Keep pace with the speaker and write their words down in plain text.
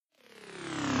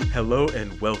Hello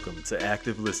and welcome to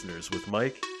Active Listeners with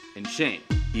Mike and Shane.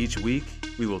 Each week,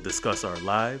 we will discuss our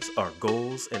lives, our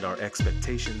goals, and our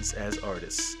expectations as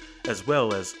artists, as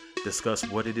well as discuss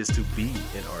what it is to be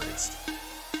an artist.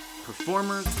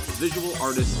 Performers, visual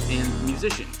artists, and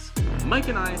musicians. Mike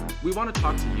and I, we want to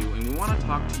talk to you, and we want to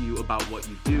talk to you about what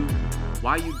you do,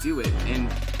 why you do it,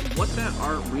 and what that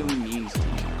art really means to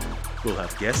you. We'll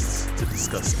have guests to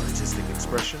discuss artistic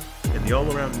expression and the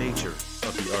all-around nature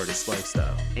of the artist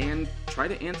lifestyle. And try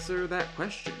to answer that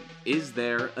question. Is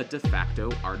there a de facto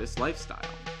artist lifestyle?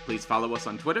 Please follow us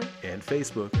on Twitter and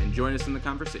Facebook and join us in the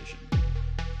conversation.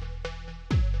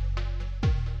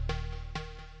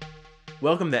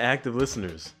 Welcome to Active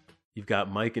Listeners. You've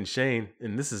got Mike and Shane,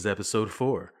 and this is episode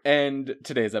 4. And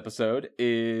today's episode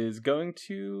is going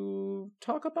to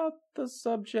talk about the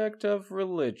subject of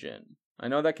religion. I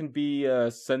know that can be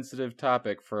a sensitive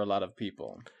topic for a lot of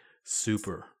people.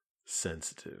 Super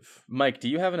sensitive. Mike, do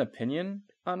you have an opinion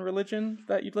on religion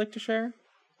that you'd like to share?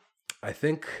 I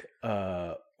think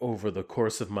over the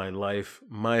course of my life,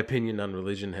 my opinion on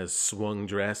religion has swung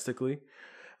drastically.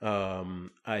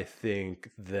 I think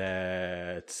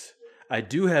that I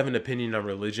do have an opinion on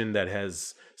religion that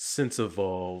has since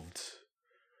evolved.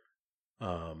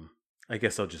 I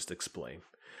guess I'll just explain.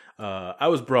 I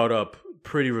was brought up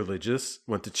pretty religious,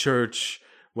 went to church,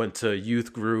 went to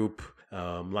youth group,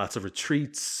 lots of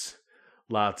retreats,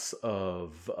 lots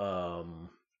of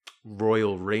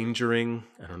royal rangering.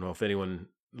 I don't know if anyone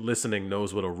listening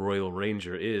knows what a royal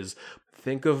ranger is.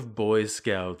 Think of Boy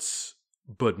Scouts,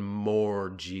 but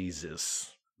more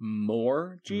Jesus.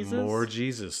 More Jesus? More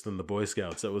Jesus than the Boy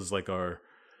Scouts. That was like our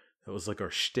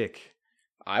shtick.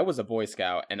 I was a Boy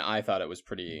Scout, and I thought it was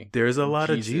pretty. There's a lot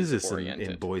of Jesus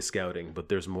in Boy Scouting, but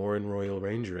there's more in Royal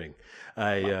Rangering.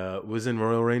 I was in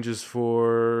Royal Rangers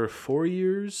for 4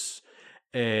 years,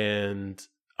 and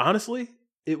honestly,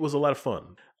 it was a lot of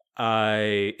fun.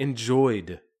 I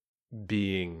enjoyed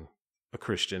being a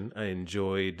Christian. I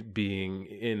enjoyed being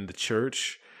in the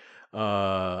church.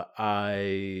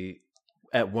 I,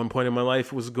 at one point in my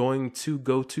life, was going to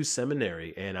go to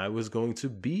seminary, and I was going to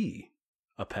be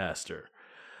a pastor.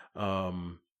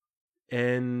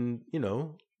 And, you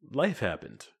know, life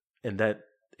happened, and that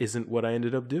isn't what I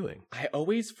ended up doing. I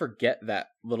always forget that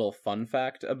little fun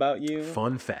fact about you.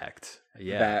 Fun fact.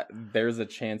 Yeah. That there's a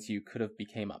chance you could have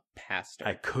became a pastor.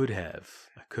 I could have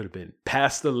been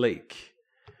past the lake.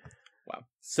 Wow.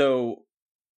 So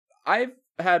I've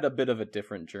had a bit of a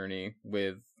different journey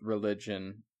with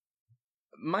religion.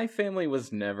 My family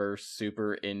was never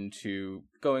super into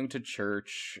going to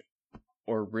church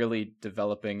or really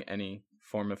developing any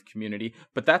form of community,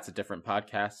 but that's a different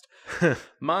podcast.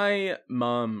 My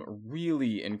mom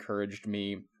really encouraged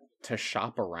me to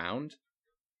shop around,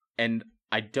 and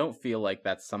I don't feel like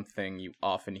that's something you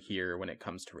often hear when it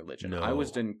comes to religion. No. I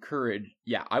was encouraged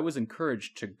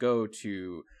to go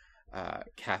to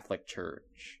Catholic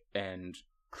church and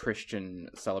Christian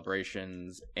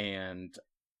celebrations and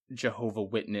Jehovah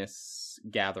Witness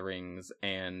gatherings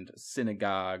and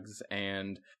synagogues,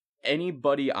 and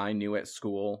anybody I knew at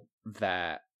school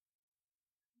that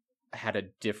had a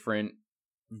different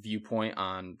viewpoint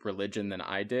on religion than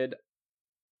I did,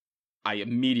 I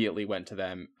immediately went to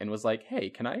them and was like,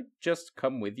 hey, can I just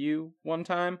come with you one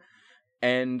time?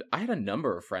 And I had a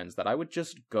number of friends that I would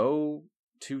just go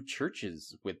to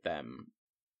churches with them.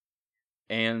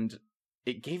 And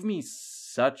it gave me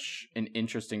such an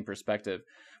interesting perspective,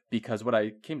 because what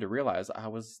I came to realize, I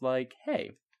was like,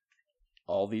 hey,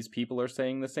 all these people are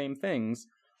saying the same things.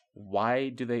 Why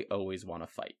do they always want to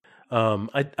fight?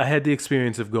 I had the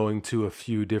experience of going to a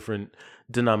few different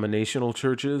denominational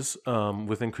churches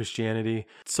within Christianity.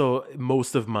 So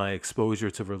most of my exposure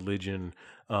to religion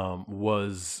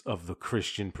was of the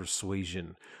Christian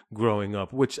persuasion growing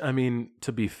up, which, I mean,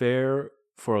 to be fair,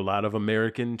 for a lot of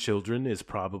American children is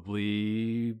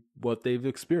probably what they've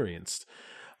experienced.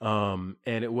 And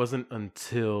it wasn't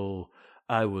until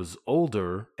I was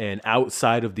older and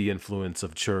outside of the influence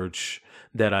of church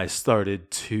that I started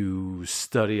to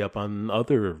study up on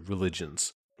other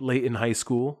religions. Late in high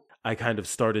school, I kind of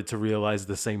started to realize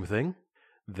the same thing,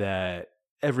 that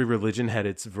every religion had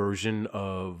its version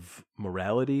of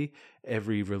morality.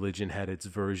 Every religion had its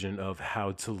version of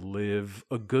how to live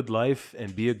a good life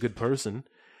and be a good person.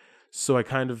 So I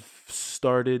kind of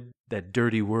started that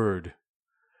dirty word,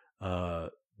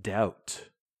 doubt.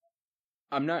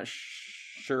 I'm not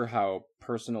sure how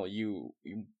personal you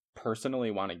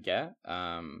personally want to get,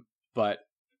 but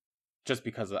just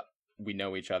because we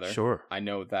know each other, sure. I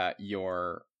know that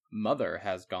your mother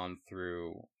has gone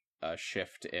through a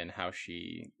shift in how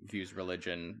she views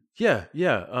religion. Yeah.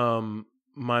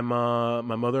 my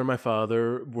mother and my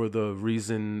father were the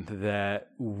reason that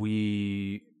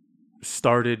we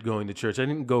started going to church. I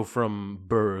didn't go from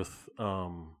birth.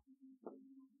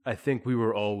 I think we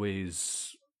were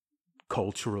always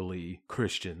culturally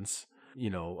Christians,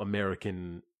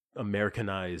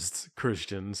 Americanized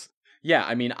Christians. Yeah,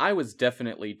 I mean, I was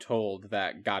definitely told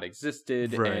that God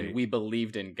existed Right. and we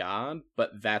believed in God,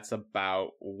 but that's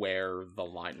about where the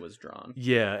line was drawn.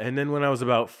 Yeah, and then when I was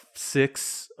about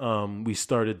 6, we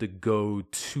started to go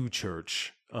to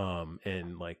church,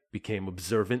 and like became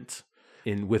observant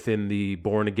within the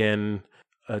born again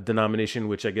denomination,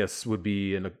 which I guess would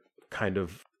be in a kind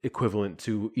of equivalent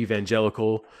to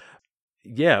evangelical.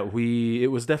 Yeah,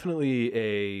 it was definitely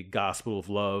a gospel of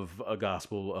love, a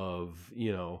gospel of,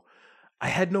 I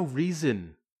had no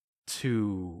reason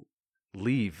to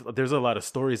leave. There's a lot of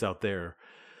stories out there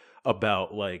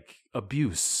about like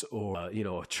abuse or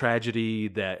a tragedy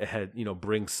that had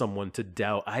brings someone to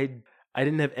doubt. I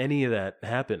didn't have any of that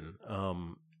happen.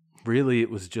 Really,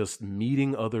 it was just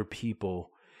meeting other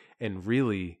people and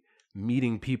really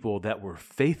meeting people that were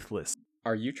faithless.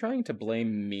 Are you trying to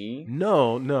blame me?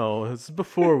 No, it's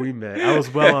before we met. I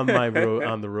was well on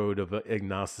the road of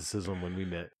agnosticism when we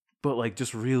met, but like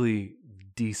just really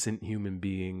decent human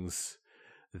beings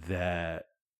that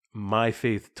my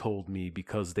faith told me,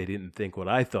 because they didn't think what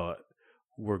I thought,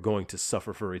 were going to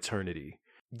suffer for eternity.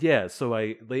 Yeah, so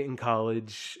late in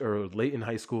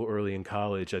high school, early in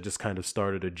college, I just kind of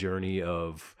started a journey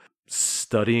of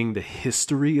studying the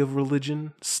history of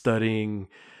religion, studying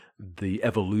the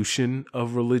evolution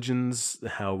of religions,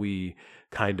 how we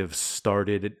kind of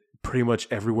started pretty much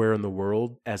everywhere in the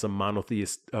world as a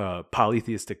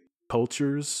polytheistic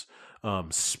cultures,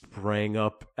 sprang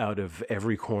up out of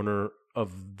every corner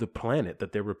of the planet,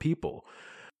 that there were people.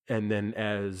 And then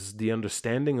as the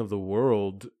understanding of the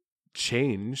world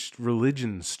changed,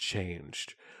 religions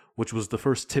changed, which was the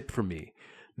first tip for me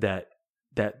that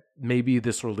maybe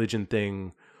this religion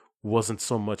thing wasn't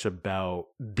so much about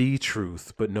the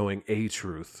truth, but knowing a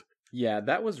truth. Yeah,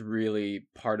 that was really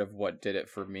part of what did it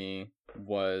for me,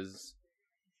 was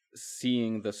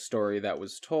seeing the story that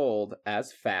was told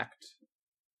as fact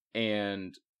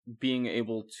and being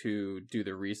able to do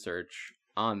the research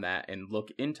on that and look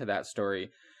into that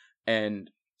story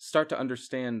and start to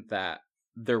understand that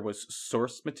there was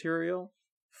source material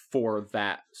for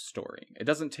that story. It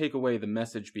doesn't take away the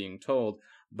message being told,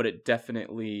 but it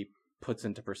definitely puts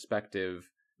into perspective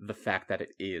the fact that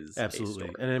it is absolutely a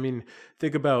story. And I mean,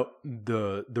 think about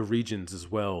the regions as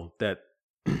well that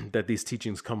that these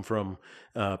teachings come from,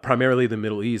 primarily the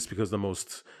Middle East, because the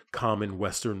most common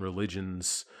Western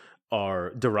religions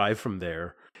are derived from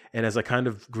there. And as I kind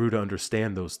of grew to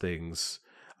understand those things,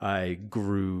 I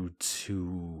grew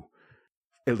to,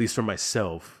 at least for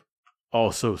myself,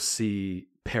 also see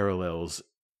parallels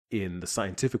in the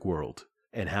scientific world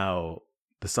and how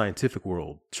the scientific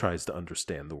world tries to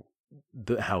understand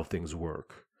how things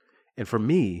work. And for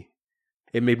me,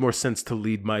 it made more sense to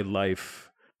lead my life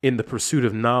in the pursuit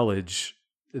of knowledge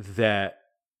that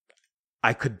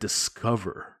I could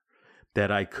discover,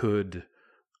 that I could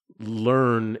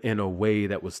learn in a way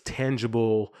that was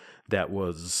tangible, that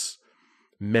was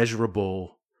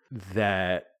measurable,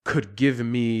 that could give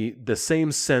me the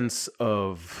same sense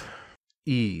of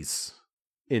ease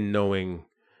in knowing,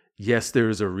 yes, there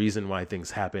is a reason why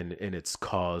things happen, and its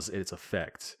cause, its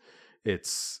effect,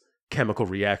 its chemical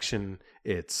reaction,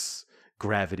 its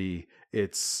gravity,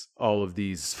 it's all of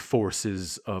these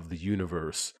forces of the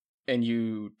universe. And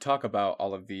you talk about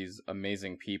all of these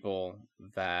amazing people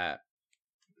that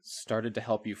started to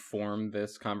help you form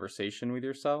this conversation with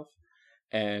yourself.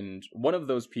 And one of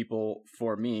those people,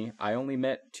 for me, I only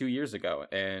met 2 years ago,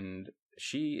 and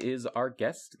she is our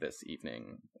guest this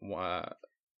evening.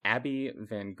 Abby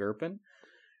Van Gerpen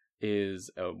is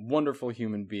a wonderful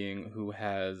human being who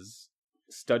has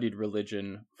studied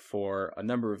religion for a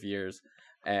number of years.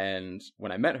 And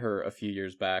when I met her a few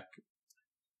years back,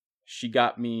 she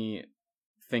got me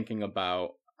thinking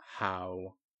about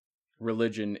how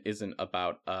religion isn't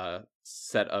about a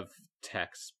set of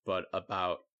texts, but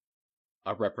about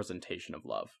a representation of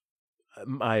love.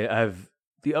 I have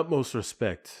the utmost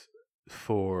respect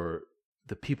for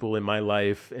the people in my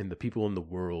life and the people in the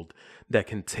world that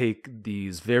can take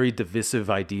these very divisive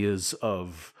ideas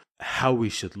of how we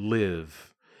should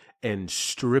live and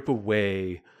strip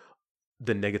away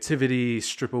the negativity,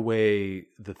 strip away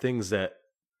the things that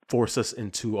force us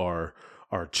into our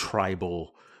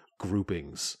tribal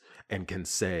groupings, and can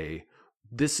say,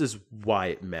 this is why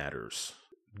it matters.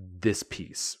 This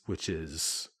piece, which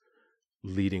is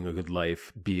leading a good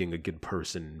life, being a good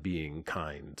person, being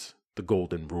kind, the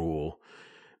golden rule,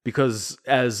 because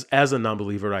as a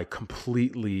non-believer, I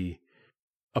completely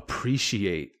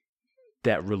appreciate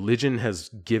that religion has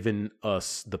given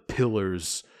us the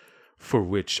pillars for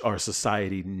which our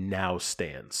society now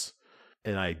stands.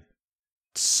 And I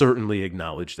certainly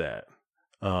acknowledge that.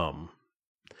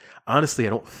 Honestly, I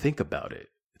don't think about it.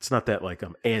 It's not that like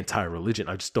I'm anti-religion.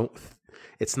 I just don't,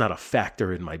 it's not a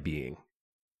factor in my being.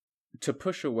 To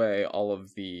push away all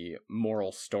of the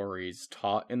moral stories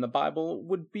taught in the Bible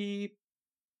would be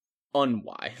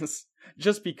unwise.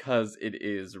 Just because it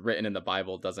is written in the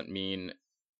Bible doesn't mean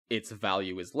its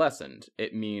value is lessened.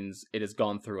 It means it has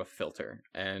gone through a filter.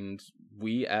 And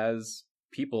we as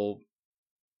people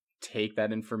take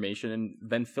that information and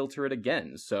then filter it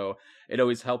again. So it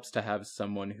always helps to have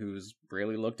someone who's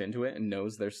really looked into it and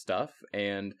knows their stuff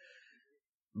and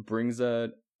brings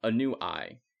a new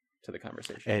eye to the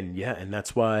conversation. And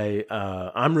that's why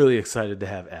I'm really excited to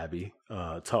have Abby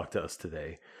talk to us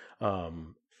today.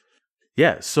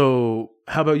 So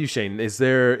how about you, Shane? Is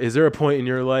there a point in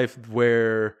your life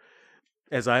where,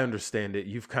 as I understand it,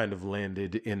 you've kind of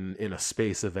landed in a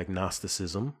space of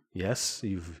agnosticism? Yes,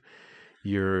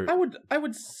 I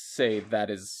would say that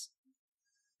is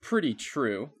pretty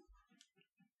true.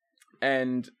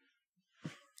 And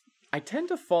I tend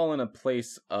to fall in a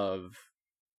place of,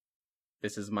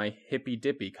 this is my hippy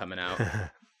dippy coming out,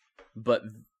 but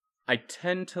I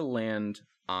tend to land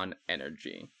on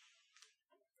energy.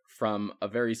 From a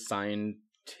very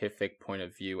scientific point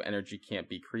of view, energy can't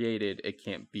be created, it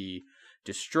can't be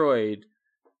destroyed,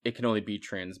 it can only be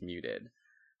transmuted.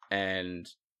 And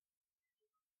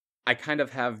I kind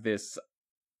of have this,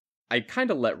 I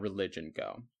kind of let religion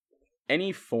go.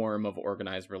 Any form of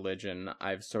organized religion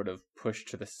I've sort of pushed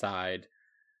to the side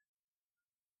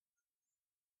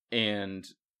and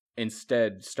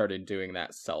instead started doing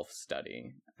that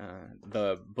self-study.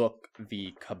 The book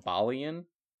The Kabbalion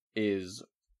is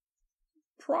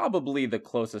probably the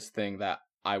closest thing that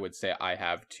I would say I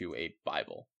have to a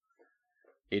Bible.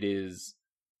 It is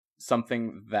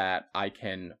something that I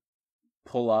can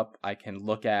pull up, I can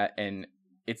look at, and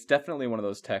it's definitely one of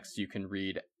those texts you can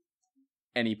read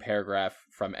any paragraph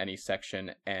from any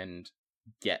section and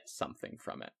get something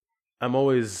from it. I'm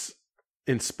always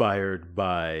inspired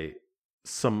by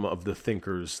some of the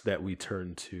thinkers that we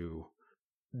turn to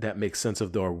that make sense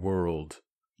of our world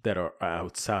that are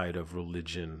outside of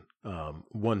religion.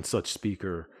 One such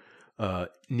speaker,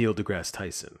 Neil deGrasse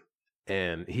Tyson.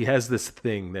 And he has this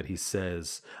thing that he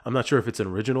says, I'm not sure if it's an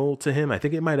original to him. I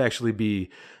think it might actually be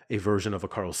a version of a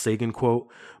Carl Sagan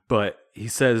quote, but he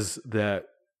says that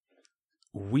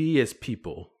we as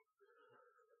people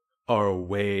are a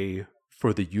way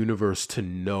for the universe to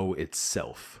know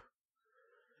itself.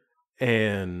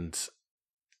 And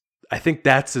I think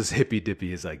that's as hippy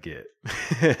dippy as I get.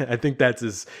 I think that's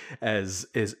as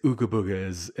ooga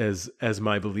booga as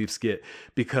my beliefs get,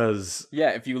 because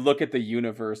if you look at the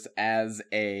universe as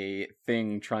a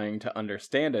thing trying to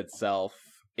understand itself,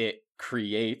 it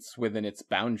creates within its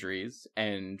boundaries,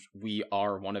 and we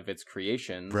are one of its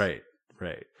creations. Right.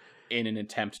 In an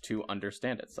attempt to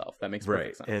understand itself. That makes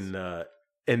perfect sense.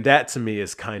 And that to me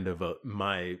is kind of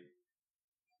my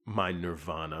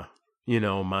nirvana.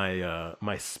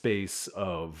 My space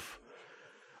of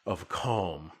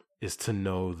calm is to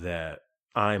know that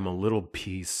I'm a little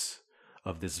piece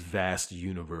of this vast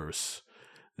universe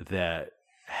that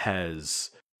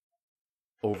has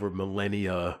over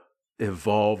millennia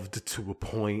evolved to a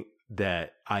point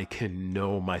that I can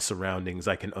know my surroundings,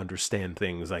 I can understand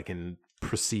things, I can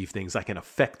perceive things, I can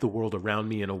affect the world around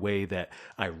me in a way that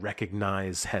I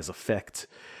recognize has effect.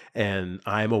 And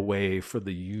I'm a way for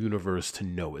the universe to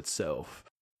know itself.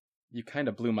 You kind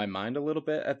of blew my mind a little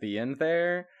bit at the end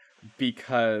there,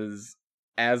 because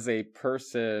as a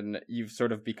person, you've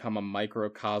sort of become a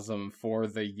microcosm for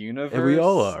the universe. And we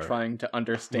all are. Trying to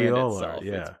understand itself. We all are,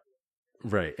 yeah.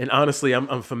 Right. And honestly,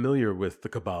 I'm familiar with the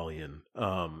Kabbalion.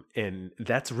 And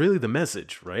that's really the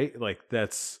message, right? Like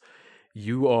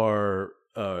you are,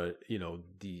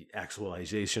 the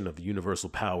actualization of the universal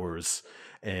powers,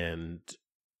 and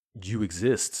you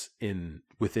exist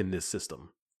within this system.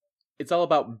 It's all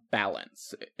about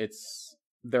balance.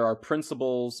 There are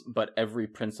principles, but every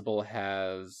principle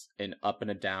has an up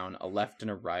and a down, a left and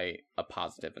a right, a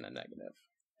positive and a negative.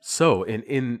 So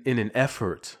in an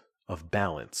effort of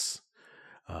balance,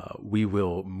 we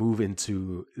will move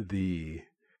into the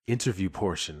interview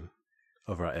portion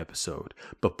of our episode.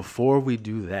 But before we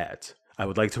do that, I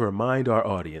would like to remind our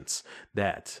audience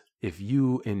that if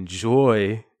you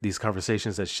enjoy these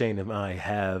conversations that Shane and I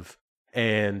have,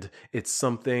 and it's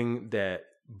something that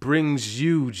brings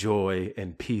you joy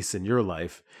and peace in your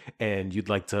life, and you'd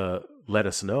like to let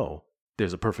us know,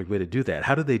 there's a perfect way to do that.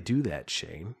 How do they do that,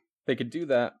 Shane? They could do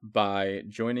that by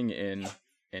joining in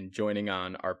and joining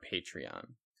on our Patreon.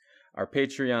 Our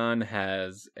Patreon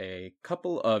has a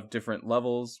couple of different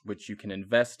levels which you can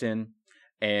invest in,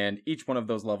 and each one of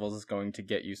those levels is going to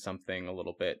get you something a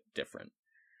little bit different.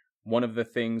 One of the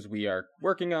things we are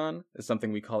working on is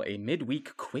something we call a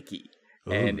midweek quickie.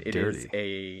 Ooh, and it dirty. is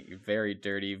a very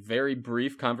dirty, very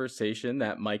brief conversation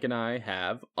that Mike and I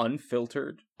have,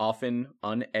 unfiltered, often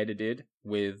unedited,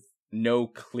 with no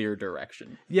clear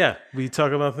direction. Yeah, we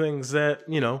talk about things that,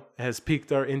 has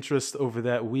piqued our interest over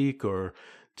that week, or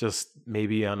just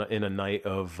maybe in a night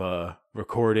of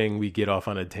recording, we get off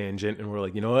on a tangent and we're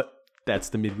like, you know what? That's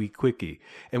the midweek quickie.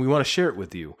 And we want to share it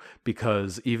with you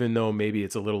because even though maybe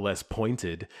it's a little less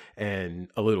pointed and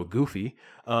a little goofy,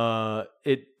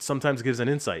 it sometimes gives an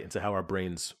insight into how our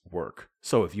brains work.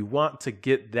 So if you want to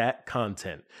get that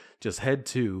content, just head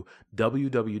to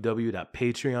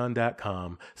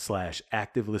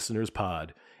www.patreon.com/activelistenerspod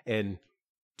and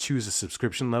choose a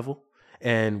subscription level,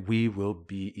 and we will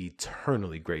be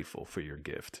eternally grateful for your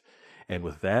gift. And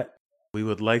with that, we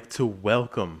would like to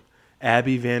welcome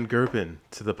Abby Van Gerpen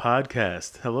to the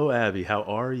podcast. Hello, Abby. How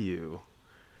are you?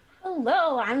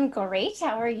 Hello, I'm great.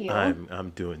 How are you? I'm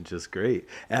doing just great.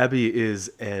 Abby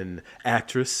is an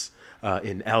actress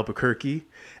in Albuquerque,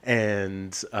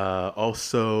 and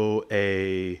also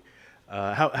a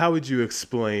how would you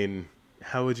explain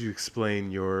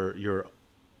your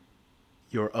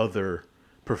other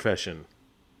profession?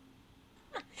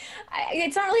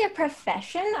 It's not really a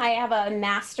profession. I have a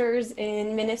master's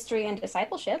in ministry and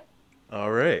discipleship.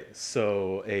 All right.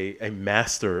 So a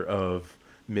master of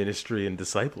ministry and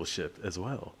discipleship as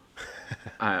well.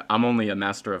 I'm only a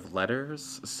master of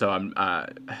letters, so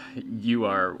you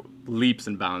are leaps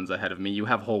and bounds ahead of me. You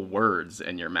have whole words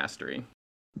in your mastery.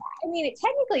 I mean,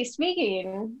 technically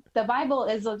speaking, the Bible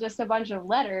is just a bunch of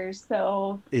letters,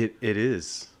 so... It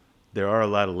is. There are a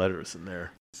lot of letters in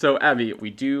there. So, Abby, we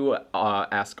do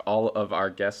ask all of our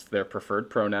guests their preferred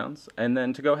pronouns, and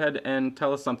then to go ahead and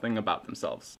tell us something about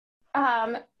themselves.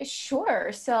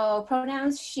 Sure. So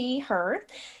pronouns she, her.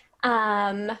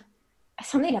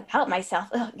 Something about myself.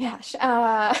 Oh gosh.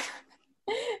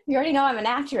 You already know I'm an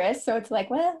actress, so it's like,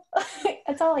 well,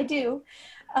 that's all I do.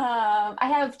 I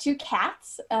have 2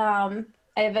 cats. I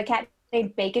have a cat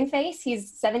named Bacon Face.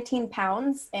 He's 17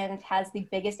 pounds and has the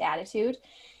biggest attitude.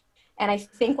 And I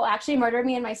think will actually murder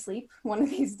me in my sleep one of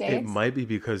these days. It might be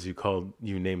because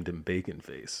you named him Bacon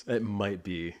Face. It might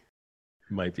be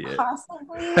it.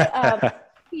 Possibly.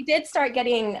 He did start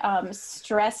getting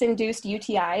stress-induced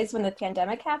UTIs when the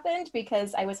pandemic happened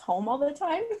because I was home all the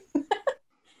time.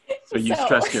 So you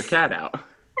stressed your cat out. And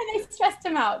I stressed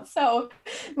him out. So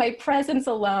my presence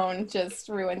alone just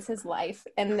ruins his life.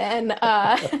 And then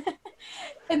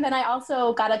and then I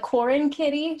also got a Quarren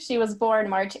kitty. She was born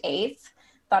March 8th.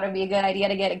 Thought it'd be a good idea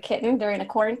to get a kitten during a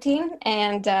quarantine.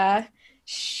 And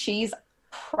she's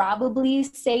probably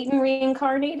Satan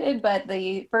reincarnated, but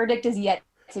the verdict is yet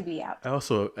to be out. I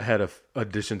also had a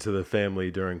addition to the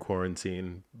family during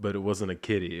quarantine, but it wasn't a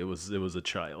kitty. It was a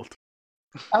child.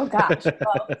 Oh gosh.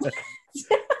 Well.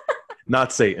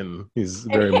 Not Satan. He's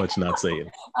very much not Satan.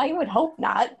 I would hope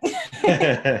not. This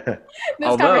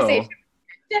Although, conversation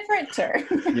is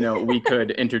different. We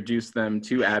could introduce them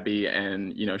to Abby,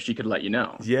 and she could let you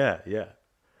know. Yeah.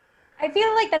 I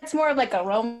feel like that's more of like a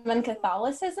Roman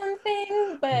Catholicism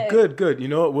thing, but good. You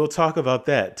know what? We'll talk about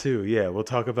that too. Yeah, we'll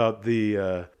talk about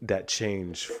the that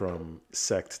change from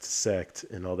sect to sect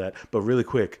and all that. But really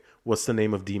quick, what's the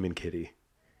name of Demon Kitty?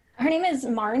 Her name is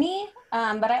Marnie,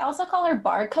 but I also call her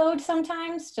Barcode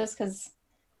sometimes, just because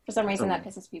for some reason that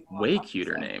pisses people off. Way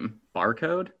cuter name,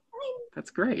 Barcode.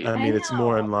 That's great. I mean, it's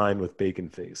more in line with Bacon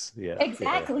Face. Yeah,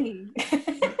 exactly.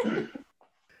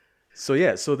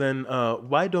 Yeah. So then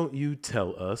why don't you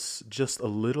tell us just a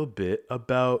little bit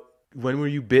about when were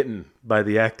you bitten by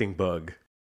the acting bug?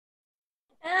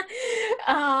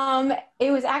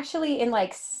 It was actually in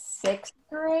like 6th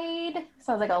grade,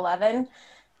 so I was like 11.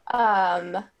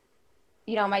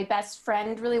 My best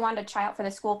friend really wanted to try out for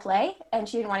the school play, and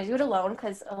she didn't want to do it alone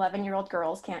because 11-year-old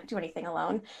girls can't do anything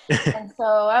alone. And so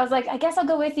I was like, I guess I'll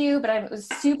go with you, but I was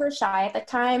super shy at the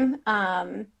time.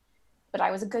 But I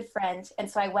was a good friend,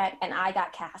 and so I went, and I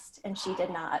got cast, and she did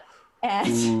not. And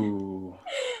Ooh.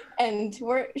 And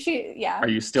Are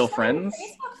you still friends?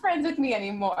 She's not friends with me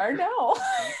anymore. No.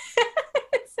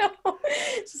 So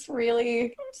just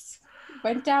really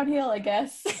went downhill, I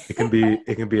guess. It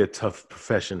can be a tough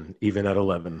profession, even at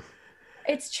 11.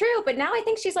 It's true, but now I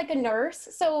think she's like a nurse,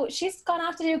 so she's gone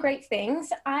off to do great things.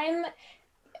 I'm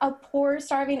a poor,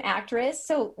 starving actress,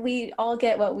 so we all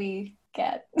get what we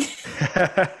get.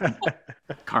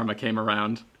 Karma came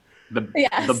around. The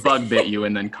Yes. bug bit you,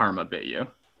 and then karma bit you.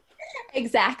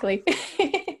 Exactly.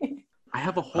 I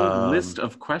have a whole list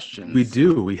of questions. We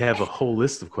do. We have a whole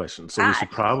list of questions, so we Ah. should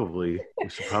probably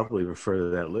refer to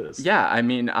that list. Yeah, I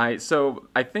mean, I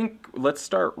think let's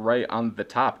start right on the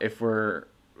top. If we're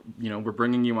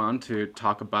bringing you on to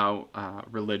talk about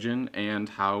religion and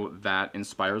how that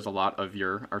inspires a lot of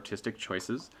your artistic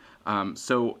choices.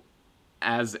 So,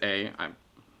 as I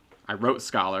wrote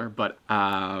scholar, but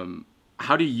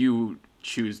how do you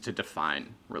choose to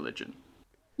define religion?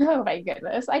 Oh my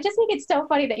goodness. I just think it's so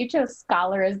funny that you chose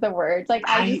scholar as the word. Like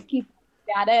I just keep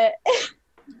at it.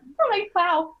 I'm like,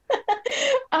 wow.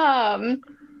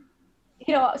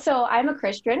 So I'm a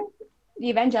Christian,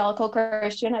 evangelical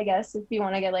Christian, I guess, if you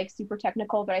want to get like super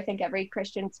technical, but I think every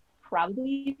Christian's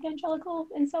probably evangelical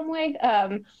in some way.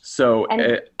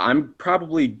 I'm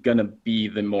probably gonna be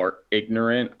the more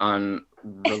ignorant on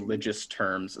religious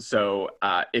terms. So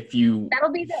that'll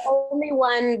be the only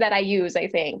one that I use, I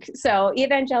think. So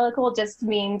evangelical just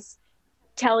means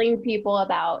telling people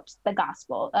about the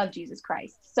gospel of Jesus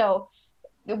Christ. So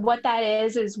what that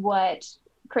is what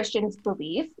Christians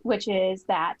believe, which is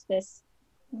that this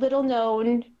little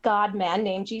known God man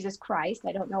named Jesus Christ.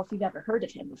 I don't know if you've ever heard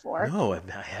of him before. No, I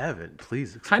haven't.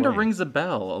 Please explain. Kind of rings a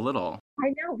bell a little.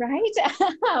 I know,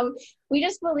 right? We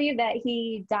just believe that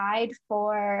he died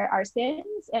for our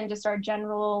sins and just our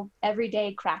general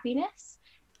everyday crappiness.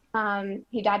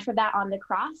 He died for that on the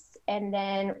cross and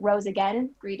then rose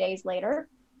again 3 days later.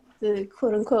 The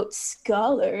quote unquote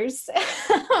scholars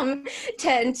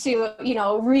tend to,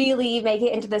 really make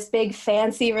it into this big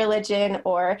fancy religion,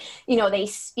 or, they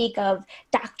speak of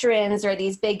doctrines or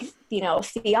these big,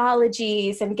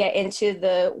 theologies and get into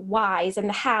the whys and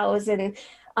the hows. And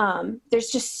there's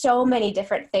just so many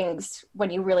different things when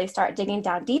you really start digging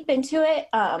down deep into it.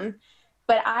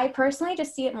 But I personally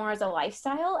just see it more as a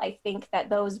lifestyle. I think that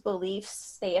those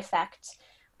beliefs, they affect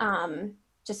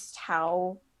just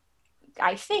how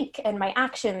I think and my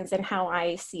actions and how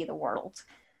I see the world.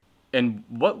 And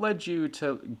what led you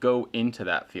to go into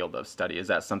that field of study? Is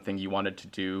that something you wanted to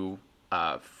do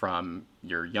from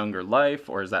your younger life,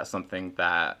 or is that something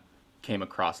that came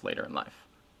across later in life?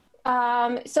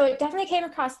 So it definitely came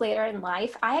across later in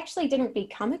life. I actually didn't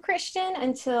become a Christian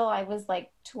until I was like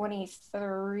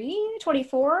 23,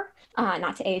 24.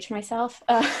 Not to age myself.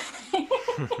 Not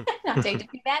to age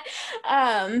me that.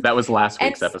 That was last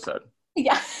week's episode.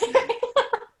 Yeah.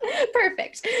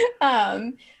 Perfect.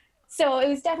 So it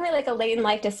was definitely like a late in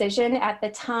life decision at the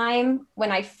time when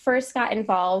I first got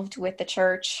involved with the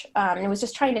church. And was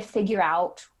just trying to figure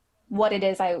out what it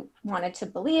is I wanted to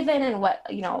believe in and what,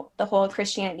 the whole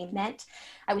Christianity meant.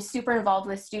 I was super involved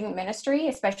with student ministry,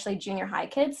 especially junior high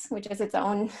kids, which is its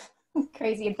own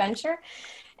crazy adventure.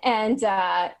 And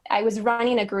I was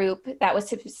running a group that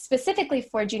was specifically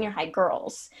for junior high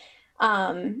girls.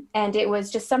 And it was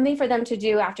just something for them to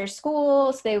do after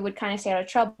school. So they would kind of stay out of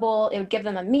trouble. It would give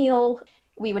them a meal.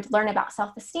 We would learn about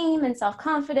self-esteem and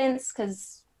self-confidence,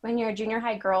 because when you're a junior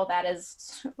high girl, that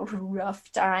is a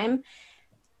rough time.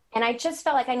 And I just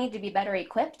felt like I needed to be better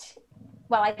equipped.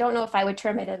 Well, I don't know if I would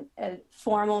term it a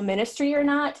formal ministry or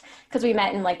not, because we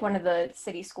met in like one of the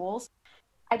city schools.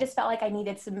 I just felt like I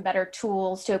needed some better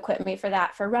tools to equip me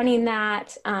for running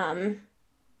that.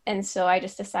 And so I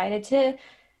just decided to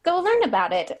go learn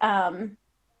about it. And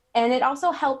it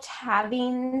also helped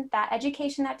having that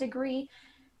education, that degree.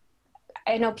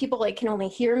 I know people can only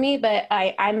hear me, but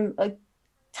I'm a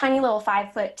tiny little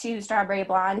 5'2" strawberry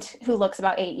blonde who looks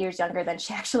about 8 years younger than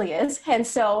she actually is. And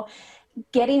so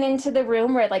getting into the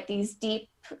room where these deep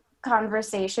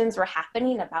conversations were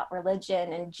happening about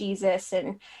religion and Jesus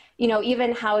and,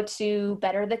 even how to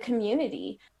better the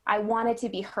community, I wanted to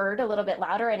be heard a little bit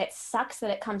louder. And it sucks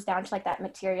that it comes down to that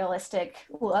materialistic,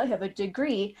 well, I have a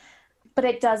degree, but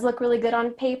it does look really good on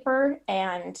paper.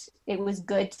 And it was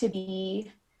good to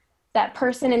be that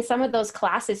person in some of those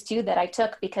classes too that I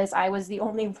took, because I was the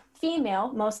only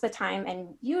female most of the time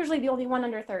and usually the only one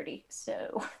under 30.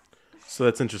 So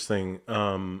that's interesting.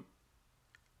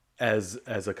 As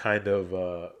a kind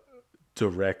of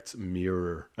direct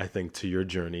mirror, I think, to your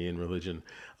journey in religion,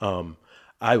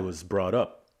 I was brought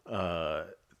up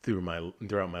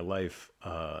throughout my life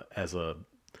as a,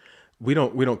 we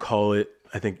don't call it,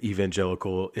 I think,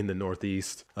 evangelical in the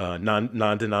Northeast,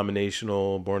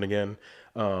 non-denominational, born again.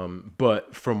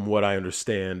 But from what I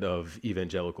understand of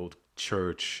evangelical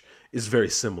church is very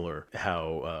similar,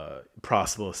 how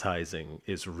proselytizing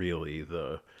is really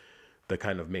the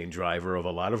kind of main driver of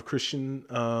a lot of Christian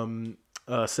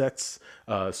sects.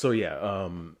 So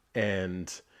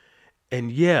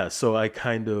I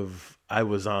kind of, I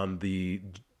was on the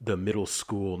middle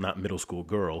school, not middle school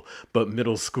girl, but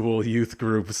middle school youth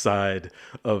group side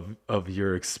of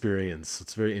your experience.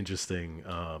 It's very interesting.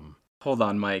 Hold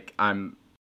on, Mike. Are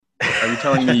you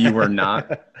telling me you were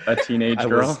not a teenage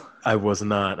girl? I was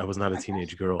not a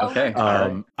teenage girl. Okay. All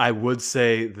right. I would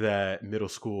say that middle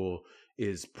school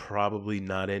is probably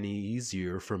not any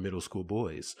easier for middle school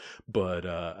boys, but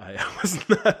I was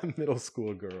not a middle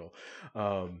school girl.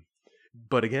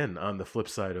 But again, on the flip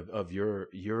side of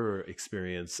your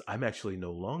experience, I'm actually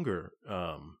no longer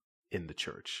in the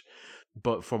church.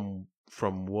 But from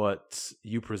what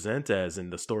you present as in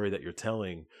the story that you're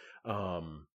telling,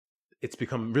 it's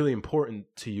become really important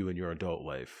to you in your adult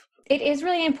life. It is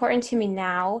really important to me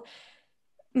now,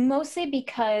 mostly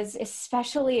because,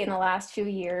 especially in the last few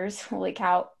years, holy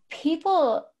cow,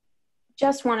 people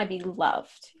just want to be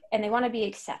loved and they want to be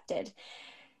accepted.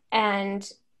 And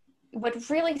what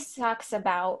really sucks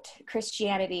about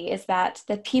Christianity is that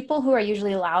the people who are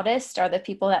usually loudest are the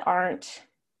people that aren't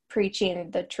preaching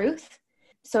the truth.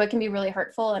 So it can be really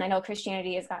hurtful. And I know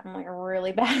Christianity has gotten like a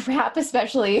really bad rap,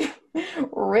 especially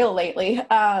real lately.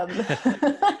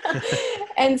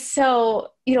 And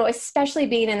so, especially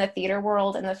being in the theater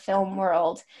world and the film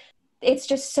world, it's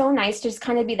just so nice to just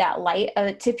kind of be that light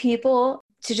to people,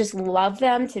 to just love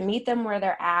them, to meet them where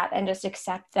they're at and just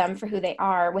accept them for who they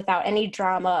are without any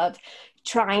drama of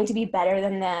trying to be better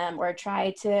than them or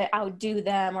try to outdo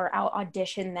them or out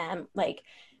audition them. Like,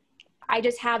 I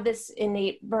just have this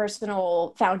innate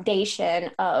personal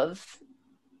foundation of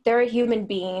they're a human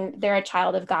being, they're a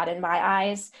child of God in my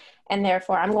eyes, and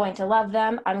therefore I'm going to love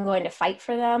them, I'm going to fight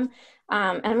for them,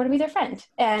 and I'm going to be their friend.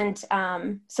 And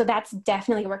so that's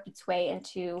definitely worked its way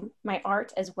into my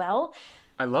art as well.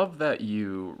 I love that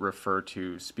you refer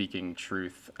to speaking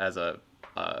truth as a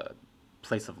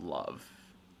place of love.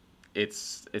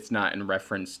 It's not in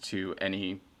reference to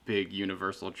any big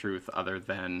universal truth other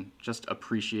than just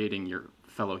appreciating your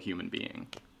fellow human being.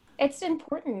 It's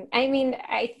important. I mean,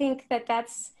 I think that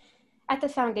that's at the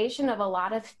foundation of a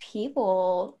lot of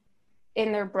people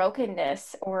in their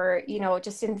brokenness or,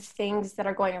 just in things that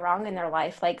are going wrong in their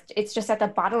life. Like, it's just at the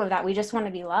bottom of that. We just want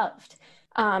to be loved.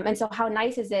 And so how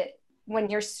nice is it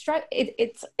when you're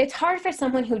it's hard for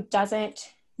someone who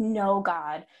doesn't know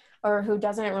God or who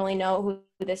doesn't really know who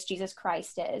this Jesus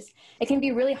Christ is. It can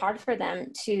be really hard for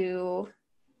them to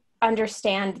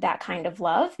understand that kind of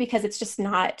love because it's just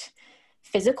not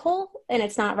physical and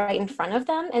it's not right in front of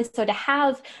them. And so to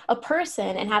have a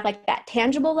person and have like that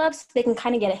tangible love so they can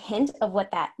kind of get a hint of what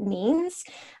that means,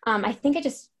 I think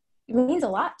it means a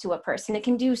lot to a person. It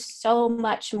can do so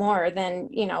much more than,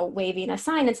 waving a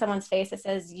sign in someone's face that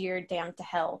says you're damned to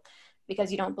hell because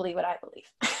you don't believe what I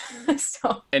believe.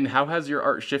 So. And how has your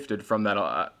art shifted from that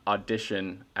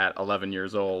audition at 11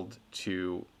 years old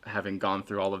to having gone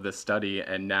through all of this study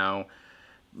and now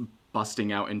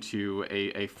busting out into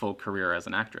a full career as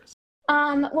an actress?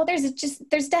 Well,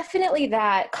 there's definitely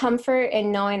that comfort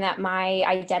in knowing that my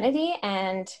identity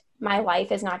and my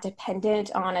life is not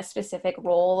dependent on a specific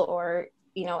role or,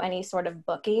 any sort of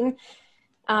booking.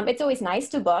 It's always nice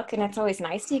to book and it's always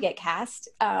nice to get cast.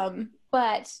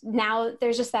 But now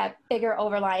there's just that bigger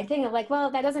overlying thing of like,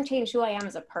 well, that doesn't change who I am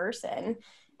as a person.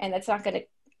 And that's not going to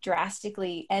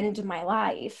drastically end my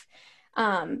life.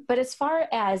 But as far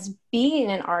as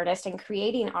being an artist and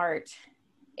creating art,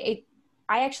 I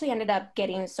actually ended up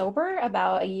getting sober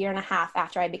about 1.5 years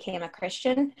after I became a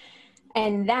Christian.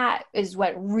 And that is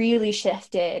what really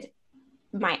shifted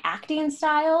my acting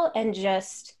style and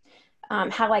just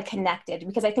how I connected.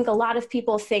 Because I think a lot of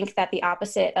people think that the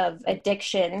opposite of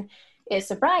addiction is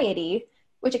sobriety,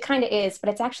 which it kind of is, but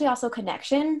it's actually also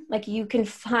connection. Like you can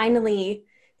finally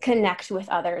connect with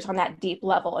others on that deep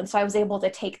level. And so I was able to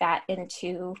take that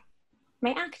into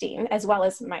my acting as well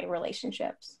as my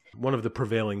relationships. One of the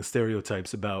prevailing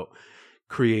stereotypes about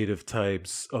creative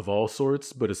types of all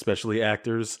sorts, but especially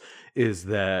actors, is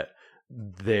that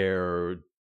their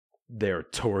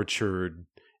tortured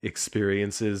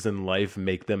experiences in life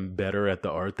make them better at the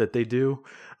art that they do.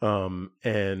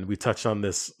 And we touched on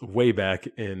this way back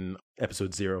in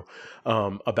episode 0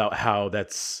 about how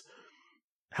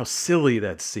silly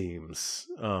that seems.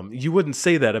 You wouldn't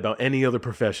say that about any other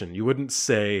profession. You wouldn't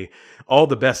say all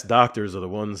the best doctors are the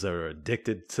ones that are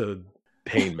addicted to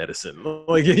pain medicine.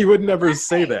 Like you would never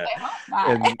say that.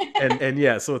 And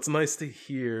yeah, so it's nice to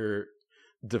hear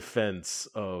defense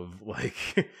of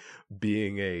like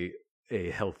being a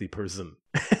healthy person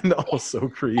and also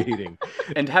creating.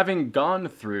 And having gone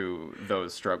through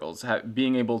those struggles,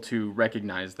 being able to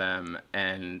recognize them,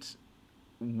 and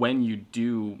when you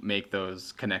do make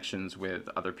those connections with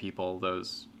other people,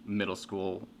 those middle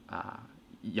school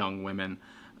young women,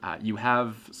 You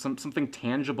have something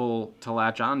tangible to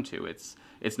latch onto. It's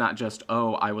not just,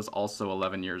 oh, I was also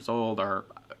 11 years old or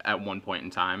at one point in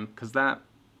time, because that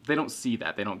they don't see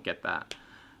that, they don't get that.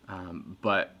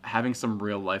 But having some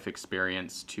real life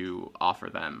experience to offer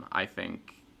them, I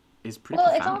think, is pretty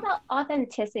profound. It's all about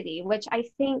authenticity, which I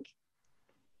think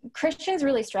Christians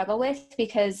really struggle with,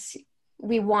 because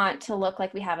we want to look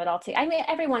like we have it all together. I mean,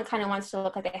 everyone kind of wants to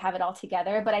look like they have it all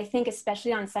together, but I think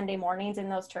especially on Sunday mornings in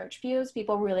those church pews,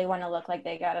 people really want to look like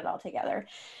they got it all together.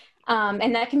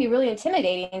 And that can be really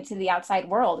intimidating to the outside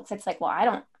world. It's like,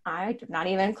 well, I'm not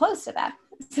even close to that.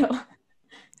 So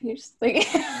you're just like,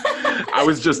 I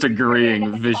was just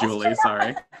agreeing visually,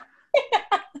 sorry.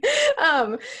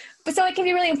 But so it can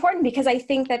be really important, because I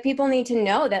think that people need to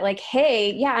know that, like,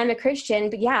 hey, yeah, I'm a Christian,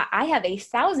 but yeah, I have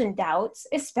 1,000 doubts,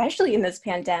 especially in this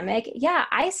pandemic. Yeah,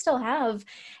 I still have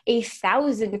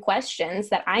 1,000 questions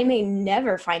that I may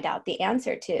never find out the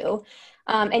answer to.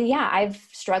 And yeah, I've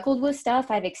struggled with stuff.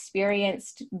 I've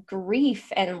experienced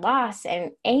grief and loss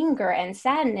and anger and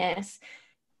sadness,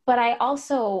 but I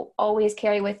also always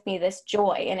carry with me this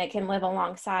joy, and it can live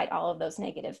alongside all of those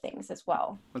negative things as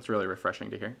well. That's really refreshing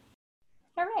to hear.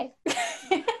 All right.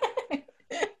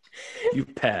 You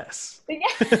pass.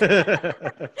 Well,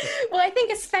 I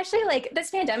think especially like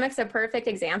this pandemic's a perfect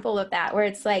example of that, where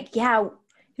it's like, yeah,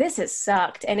 this has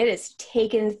sucked and it has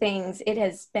taken things. It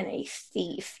has been a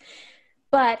thief.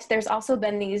 But there's also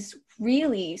been these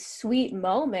really sweet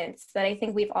moments that I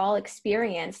think we've all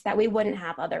experienced that we wouldn't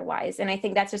have otherwise. And I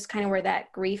think that's just kind of where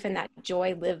that grief and that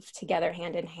joy live together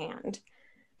hand in hand.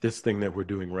 This thing that we're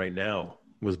doing right now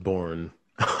was born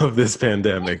of this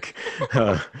pandemic.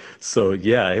 So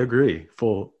yeah, I agree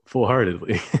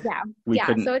full-heartedly. Yeah. We yeah.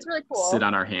 couldn't So it's really cool. sit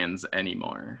on our hands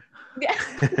anymore. Yeah.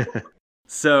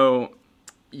 So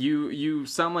you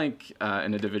sound like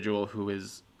an individual who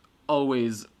is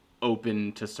always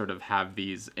open to sort of have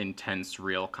these intense,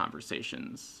 real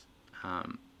conversations.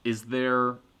 Is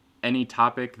there any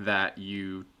topic that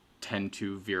you tend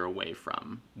to veer away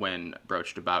from when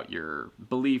broached about your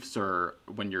beliefs, or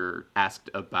when you're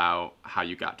asked about how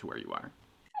you got to where you are?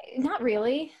 Not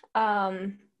really.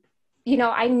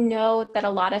 I know that a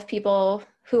lot of people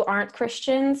who aren't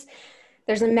Christians,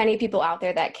 there's many people out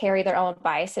there that carry their own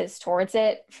biases towards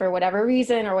it for whatever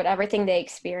reason or whatever thing they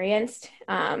experienced.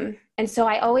 And so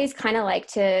I always kind of like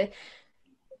to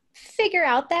figure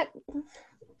out that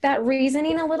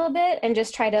reasoning a little bit and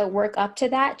just try to work up to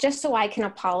that, just so I can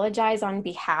apologize on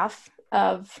behalf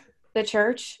of the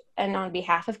church and on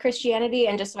behalf of Christianity,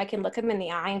 and just so I can look them in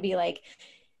the eye and be like,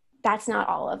 that's not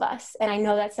all of us. And I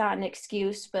know that's not an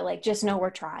excuse, but like, just know we're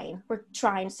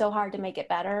trying so hard to make it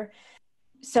better.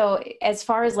 So as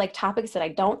far as like topics that I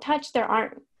don't touch, there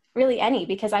aren't really any,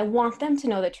 because I want them to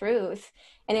know the truth.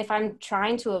 And if I'm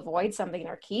trying to avoid something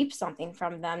or keep something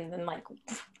from them, then like,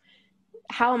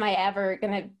 how am I ever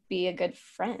going to be a good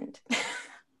friend?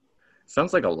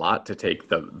 Sounds like a lot to take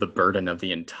the burden of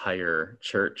the entire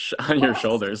church on your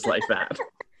shoulders like that.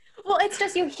 Well, it's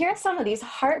just, you hear some of these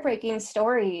heartbreaking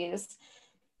stories,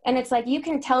 and it's like, you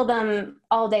can tell them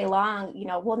all day long,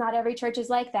 well, not every church is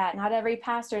like that. Not every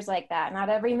pastor's like that. Not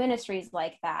every ministry is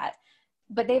like that.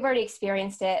 But they've already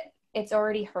experienced it. It's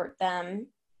already hurt them.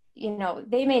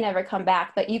 They may never come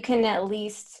back, but you can at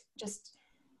least just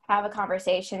have a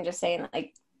conversation, just saying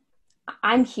like,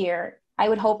 I'm here. I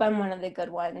would hope I'm one of the good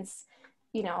ones.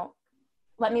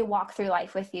 Let me walk through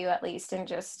life with you at least, and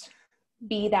just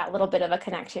be that little bit of a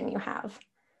connection you have.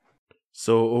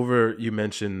 So you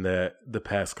mentioned that the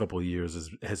past couple of years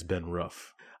has been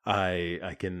rough.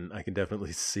 I can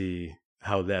definitely see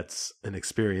how that's an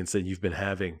experience that you've been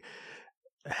having.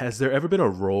 Has there ever been a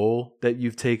role that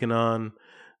you've taken on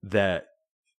that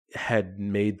had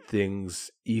made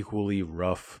things equally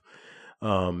rough?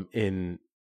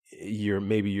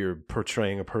 You're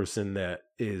portraying a person that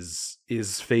is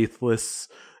faithless,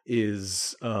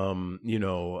 is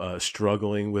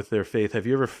struggling with their faith. Have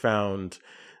you ever found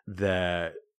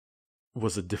that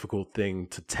was a difficult thing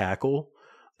to tackle,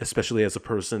 especially as a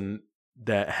person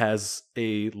that has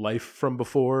a life from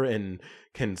before and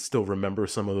can still remember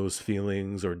some of those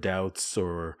feelings or doubts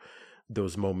or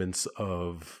those moments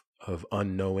of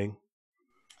unknowing?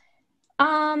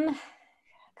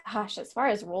 Gosh, as far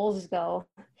as roles go,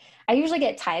 I usually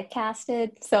get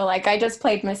typecasted. So like, I just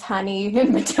played Miss Honey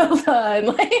in Matilda, and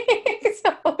like,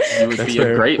 so you would be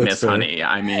a great Miss Honey.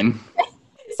 I mean,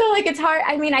 so like, it's hard.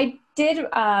 I mean, I did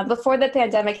before the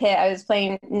pandemic hit, I was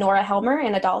playing Nora Helmer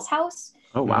in A Doll's House.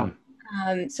 Oh wow.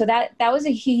 So that was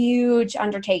a huge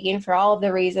undertaking for all of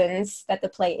the reasons that the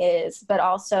play is, but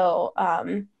also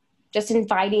just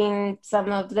inviting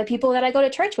some of the people that I go to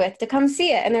church with to come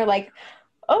see it. And they're like,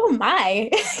 Oh my,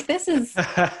 this is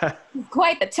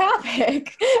quite the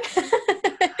topic.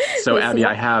 So, This Abby, is-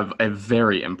 I have a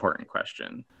very important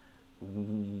question.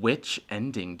 Which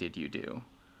ending did you do?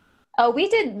 Oh, we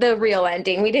did the real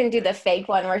ending. We didn't do the fake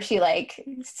one where she like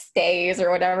stays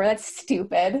or whatever. That's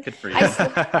stupid. Good for you. I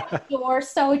slammed that door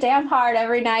so damn hard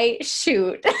every night.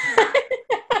 Shoot.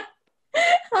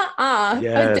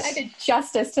 Yes. I did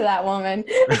justice to that woman.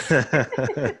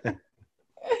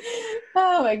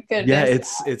 Oh my goodness. Yeah,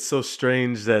 it's so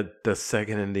strange that the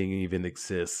second ending even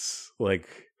exists. Like,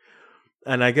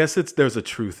 and I guess there's a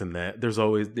truth in that. There's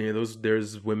always,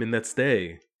 there's women that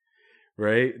stay,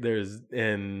 right? But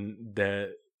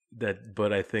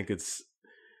I think it's,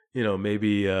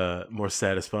 maybe more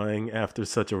satisfying after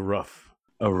such a rough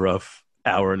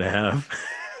hour and a half.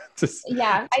 Just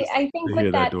Yeah, I think to with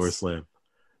hear that that, door slam.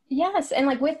 yes, and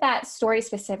like with that story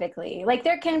specifically, like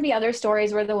there can be other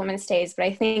stories where the woman stays, but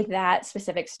I think that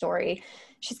specific story,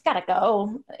 she's got to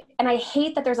go. And I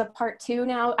hate that there's a part 2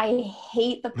 now. I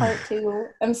hate the part 2.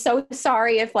 I'm so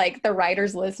sorry if like the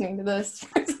writer's listening to this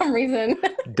for some reason.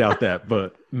 Doubt that,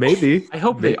 but maybe. I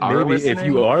hope they are Maybe if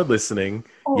listening. you are listening,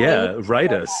 Oh, yeah, thank you write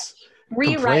so us.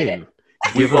 Rewrite Complain. it.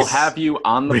 We Give will us- have you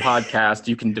on the podcast.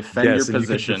 You can defend Yes, your and you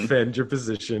can position. defend your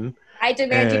position, I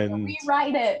demand you to And-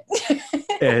 rewrite it.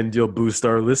 and you'll boost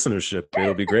our listenership.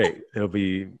 It'll be great. It'll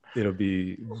be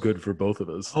good for both of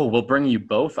us. Oh, we'll bring you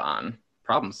both on.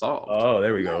 Problem solved. Oh,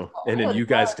 there we go. And then Oh, you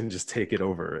guys no. can just take it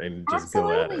over and just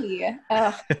Absolutely.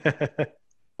 Ugh, go at it.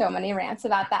 so many rants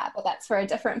about that, but that's for a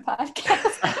different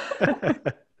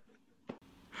podcast.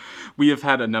 We have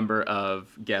had a number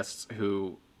of guests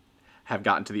who have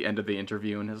gotten to the end of the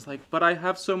interview and is like, but I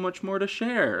have so much more to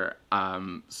share.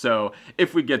 So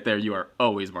if we get there, you are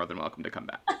always more than welcome to come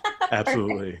back.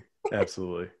 Absolutely.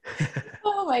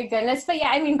 Oh my goodness. But yeah,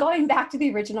 I mean, going back to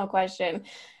the original question,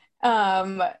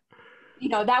 that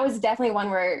was definitely one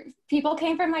where people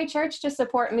came from my church to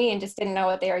support me and just didn't know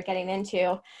what they were getting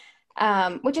into,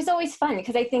 which is always fun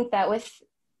because I think that with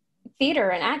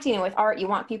theater and acting and with art, you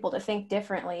want people to think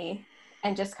differently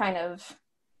and just kind of,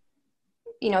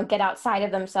 get outside of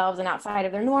themselves and outside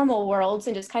of their normal worlds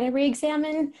and just kind of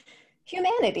re-examine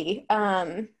humanity.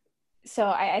 So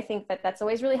I think that that's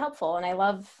always really helpful. And I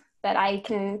love that I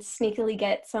can sneakily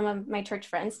get some of my church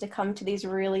friends to come to these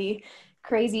really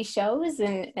crazy shows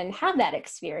and have that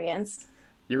experience.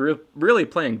 You're really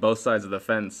playing both sides of the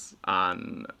fence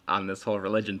on this whole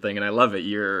religion thing, and I love it.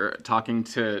 You're talking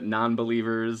to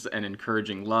non-believers and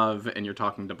encouraging love, and you're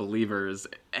talking to believers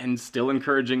and still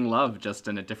encouraging love, just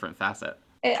in a different facet.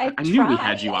 I knew we try.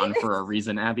 had you on for a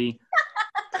reason, Abby.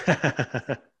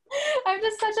 I'm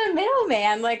just such a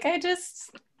middleman. Like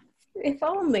if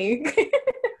only.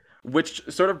 Which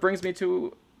sort of brings me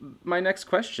to my next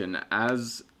question.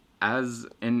 As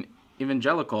an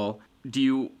evangelical, do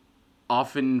you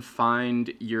often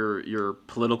find your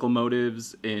political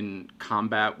motives in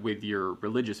combat with your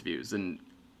religious views? And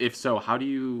if so, how do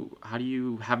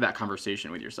you have that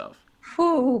conversation with yourself?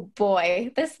 Oh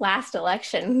boy, this last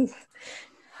election.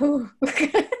 Whew.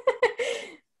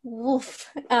 Woof.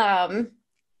 Yeah,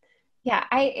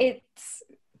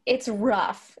 it's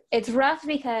rough. It's rough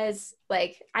because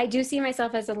like I do see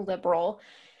myself as a liberal,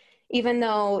 even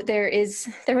though there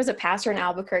was a pastor in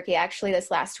Albuquerque actually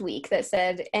this last week that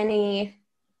said any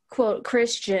quote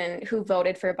Christian who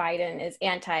voted for Biden is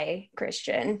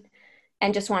anti-Christian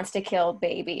and just wants to kill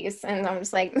babies. And I'm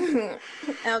just like,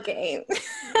 okay.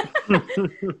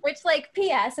 Which like,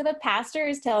 P.S. if a pastor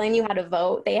is telling you how to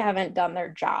vote, they haven't done their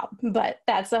job, but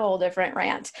that's a whole different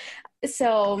rant.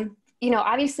 So,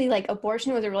 obviously like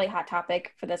abortion was a really hot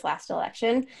topic for this last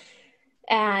election.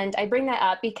 And I bring that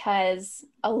up because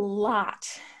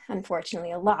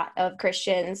unfortunately, a lot of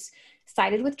Christians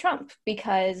sided with Trump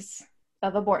because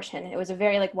of abortion. It was a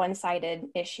very like one-sided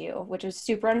issue, which was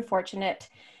super unfortunate.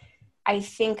 I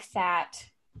think that,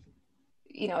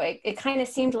 it kind of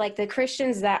seemed like the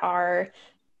Christians that are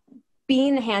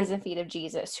being the hands and feet of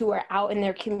Jesus, who are out in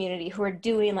their community, who are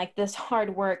doing like this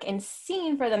hard work and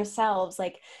seeing for themselves,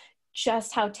 like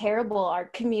just how terrible our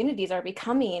communities are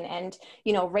becoming and,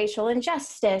 racial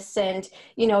injustice and,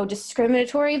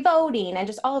 discriminatory voting and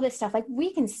just all of this stuff. Like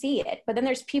we can see it, but then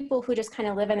there's people who just kind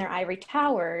of live in their ivory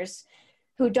towers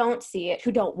who don't see it,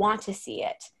 who don't want to see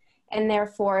it. And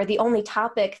therefore the only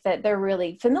topic that they're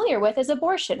really familiar with is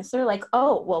abortion. So they're like,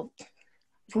 oh, well,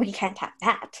 we can't have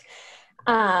that.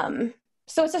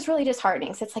 So it's just really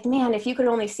disheartening. So it's like, man, if you could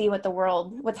only see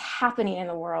what's happening in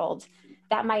the world,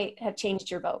 that might have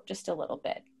changed your vote just a little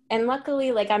bit. And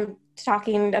luckily, like I'm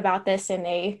talking about this in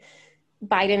a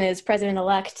Biden is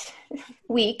president-elect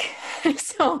week.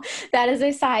 So that is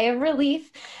a sigh of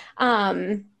relief.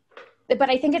 but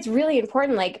I think it's really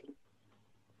important, like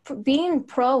being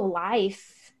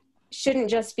pro-life shouldn't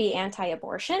just be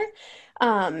anti-abortion.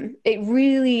 It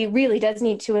really, really does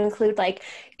need to include, like,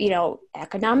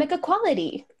 economic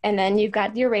equality. And then you've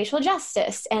got your racial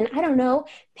justice and, I don't know,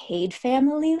 paid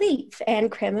family leave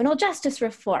and criminal justice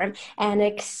reform and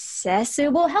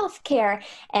accessible health care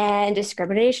and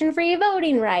discrimination-free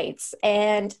voting rights.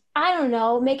 And, I don't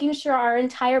know, making sure our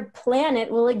entire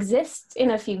planet will exist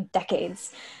in a few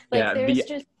decades. Like,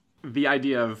 the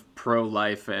idea of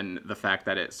pro-life and the fact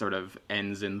that it sort of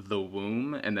ends in the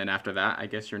womb, and then after that, I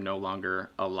guess you're no longer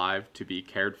alive to be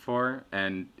cared for.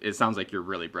 And it sounds like you're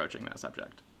really broaching that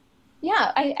subject.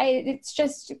 Yeah, it's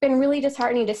just been really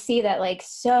disheartening to see that, like,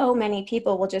 so many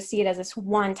people will just see it as this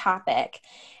one topic,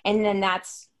 and then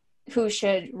that's who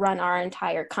should run our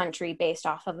entire country based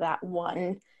off of that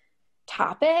one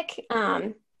topic.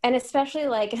 And especially,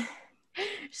 like,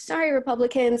 sorry,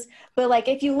 Republicans, but, like,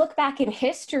 if you look back in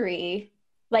history,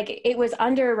 like, it was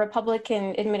under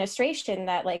Republican administration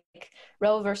that, like,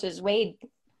 Roe versus Wade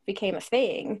became a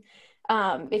thing.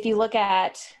 If you look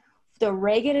at the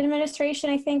Reagan administration,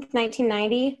 I think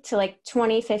 1990 to like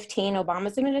 2015,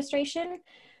 Obama's administration,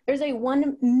 there's a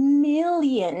 1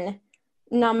 million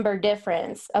number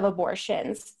difference of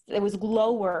abortions. It was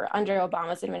lower under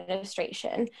Obama's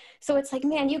administration. So it's like,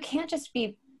 man, you can't just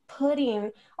be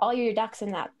putting all your ducks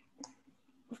in that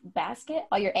basket,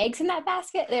 all your eggs in that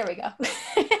basket. There we go.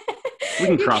 We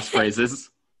can cross phrases.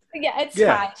 Yeah, it's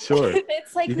Yeah, fine. sure.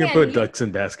 It's like, You can man, put ducks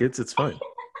in baskets. It's fine.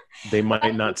 They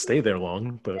might not stay there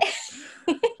long, but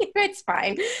it's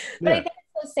fine. But I think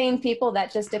it's those same people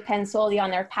that just depend solely on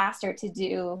their pastor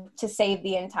to save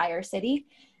the entire city,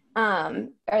 are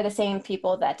the same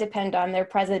people that depend on their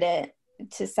president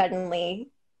to suddenly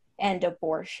end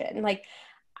abortion. Like,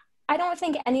 I don't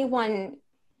think anyone,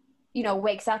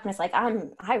 wakes up and is like,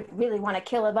 I really want to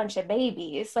kill a bunch of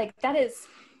babies. Like, that is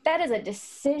a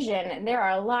decision, and there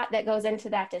are a lot that goes into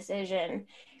that decision.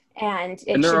 And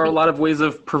there are a lot of ways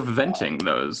of preventing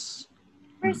those.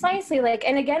 Precisely. Like,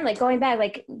 and again, like, going back,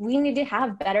 like, we need to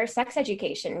have better sex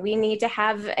education. We need to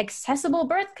have accessible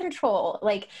birth control.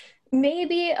 Like,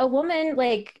 maybe a woman,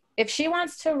 like, if she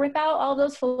wants to rip out all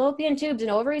those fallopian tubes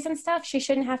and ovaries and stuff, she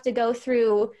shouldn't have to go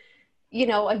through,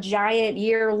 a giant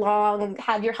year-long,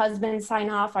 have your husband sign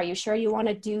off. Are you sure you want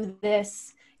to do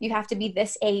this? You have to be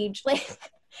this age. Like,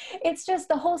 it's just,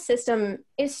 the whole system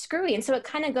is screwy. And so it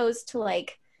kind of goes to,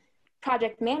 like,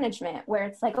 project management, where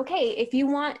it's like, okay, if you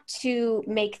want to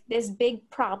make this big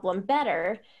problem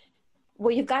better,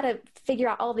 well, you've got to figure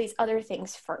out all these other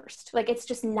things first. Like, it's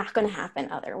just not going to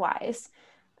happen otherwise.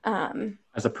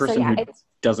 As a person who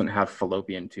doesn't have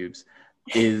fallopian tubes,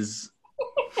 is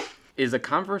a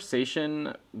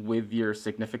conversation with your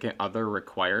significant other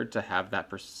required to have that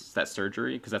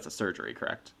surgery? Because that's a surgery,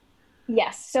 correct?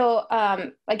 Yes. So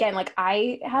again, like,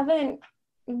 I haven't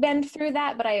been through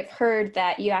that, but I have heard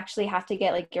that you actually have to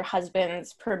get, like, your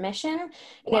husband's permission,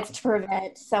 and it's to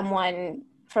prevent someone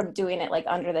from doing it, like,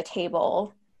 under the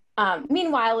table.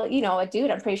 Meanwhile, a dude,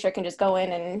 I'm pretty sure, can just go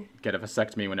in and get a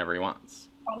vasectomy whenever he wants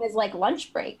on his, like,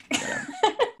 lunch break. Yeah.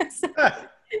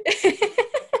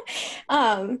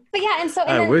 But yeah, and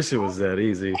I wish it was that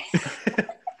easy.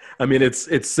 I mean, it's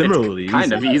similarly it's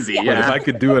kind easy. of easy, But yeah. if I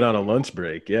could do it on a lunch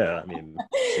break, yeah, I mean,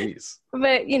 jeez.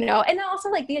 But, and also,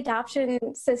 like, the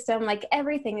adoption system, like,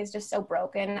 everything is just so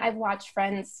broken. I've watched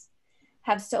friends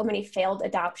have so many failed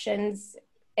adoptions,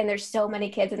 and there's so many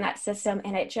kids in that system,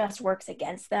 and it just works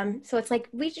against them. So it's like,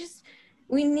 we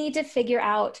need to figure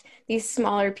out these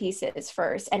smaller pieces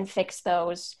first and fix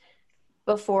those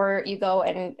before you go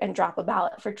and drop a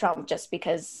ballot for Trump just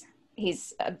because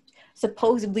he's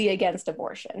supposedly against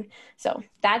abortion. So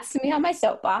that's me on my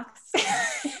soapbox.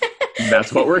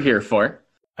 That's what we're here for.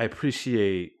 I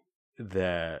appreciate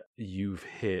that you've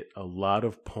hit a lot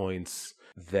of points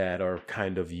that are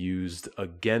kind of used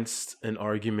against an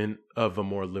argument of a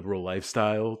more liberal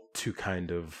lifestyle to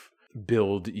kind of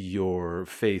build your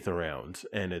faith around.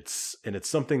 And it's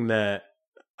something that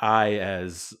I,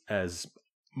 as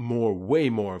way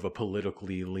more of a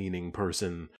politically leaning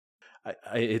person,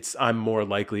 I'm more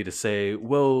likely to say,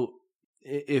 well,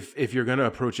 if you're going to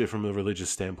approach it from a religious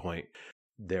standpoint,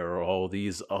 there are all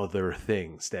these other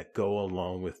things that go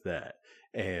along with that.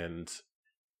 And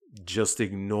just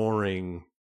ignoring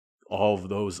all of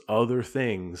those other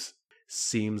things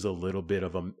seems a little bit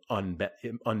of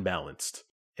unbalanced.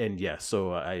 And yeah,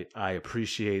 so I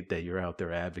appreciate that you're out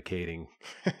there advocating,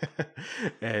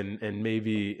 and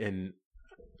maybe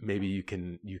you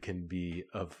can be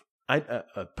of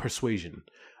a persuasion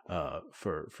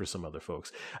for some other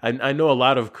folks. I know a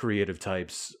lot of creative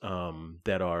types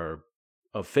that are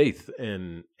faith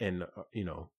and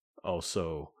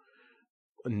also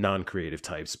non-creative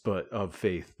types, but of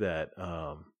faith that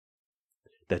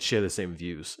that share the same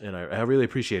views. And I really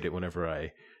appreciate it whenever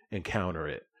I encounter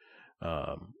it.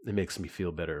 It makes me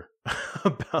feel better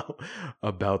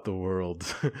about the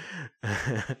world.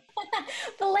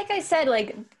 But like I said,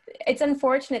 like, it's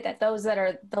unfortunate that those that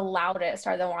are the loudest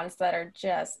are the ones that are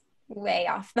just way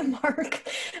off the mark.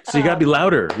 So you gotta be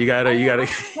louder. You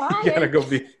gotta go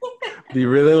be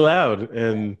really loud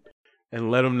and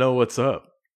let them know what's up.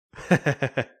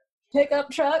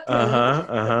 Pickup truck.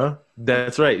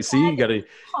 That's right. See, you gotta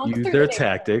use their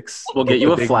tactics. We'll get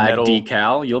you a flag metal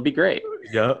decal. You'll be great.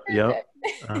 Yep.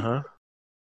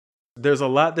 There's a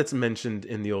lot that's mentioned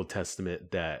in the Old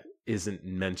Testament that isn't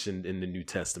mentioned in the New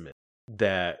Testament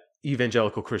that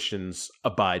evangelical Christians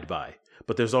abide by.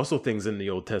 But there's also things in the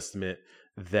Old Testament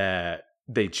that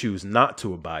they choose not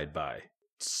to abide by.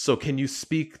 So can you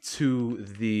speak to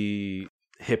the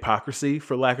hypocrisy,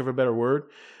 for lack of a better word,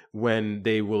 when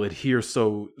they will adhere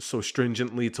so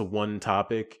stringently to one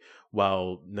topic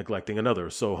while neglecting another?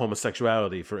 So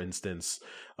homosexuality, for instance,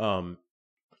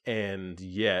 and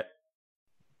yet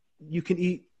you can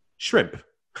eat shrimp.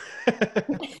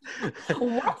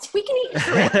 What? We can eat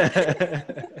shrimp?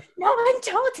 No one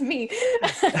told me.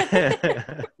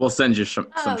 We'll send you some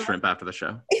shrimp after the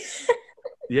show.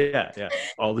 Yeah.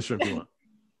 All the shrimp you want.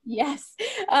 Yes.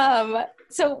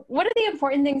 So one of the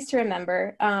important things to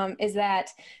remember is that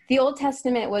the Old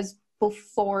Testament was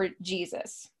before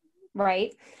Jesus,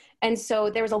 right? And so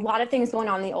there was a lot of things going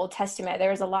on in the Old Testament. There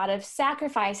was a lot of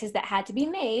sacrifices that had to be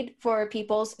made for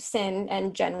people's sin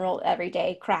and general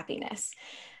everyday crappiness.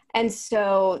 And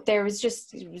so it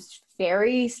was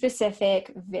very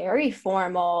specific, very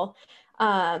formal.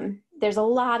 There's a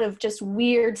lot of just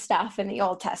weird stuff in the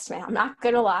Old Testament. I'm not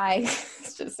going to lie.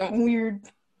 It's just some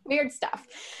weird stuff.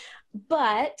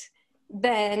 But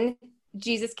then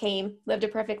Jesus came, lived a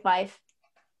perfect life,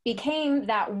 became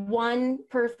that one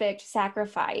perfect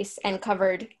sacrifice and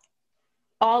covered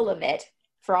all of it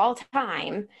for all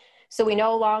time. So we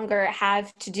no longer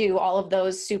have to do all of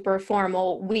those super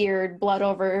formal, weird, blood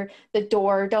over the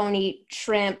door, don't eat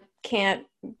shrimp, can't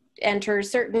enter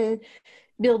certain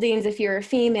buildings if you're a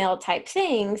female type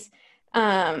things.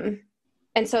 And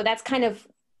so that's kind of,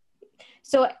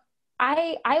 so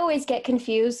I always get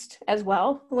confused as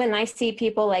well when I see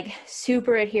people like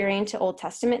super adhering to Old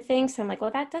Testament things. So I'm like,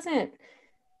 well, that doesn't.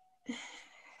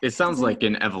 It sounds like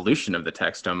an evolution of the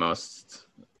text almost.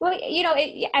 Well,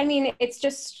 it's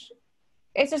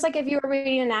just like if you were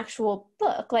reading an actual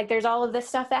book, like there's all of this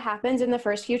stuff that happens in the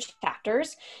first few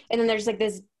chapters. And then there's like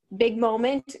this big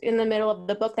moment in the middle of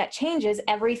the book that changes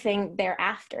everything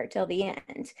thereafter till the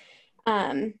end.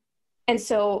 And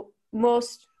so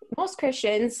most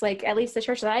Christians, like at least the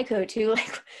church that I go to,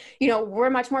 like, we're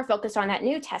much more focused on that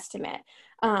New Testament.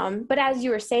 But as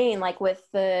you were saying, like with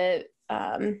the,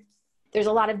 there's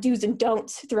a lot of do's and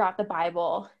don'ts throughout the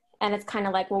Bible. And it's kind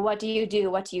of like, well, what do you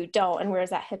do? What do you don't? And where does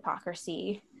that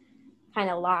hypocrisy kind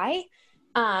of lie?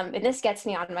 And this gets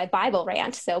me on my Bible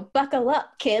rant. So buckle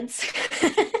up, kids.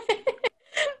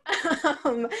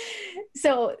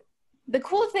 So the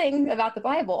cool thing about the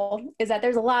Bible is that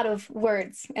there's a lot of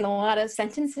words and a lot of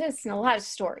sentences and a lot of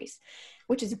stories,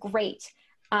 which is great.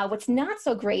 What's not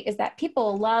so great is that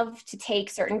people love to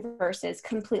take certain verses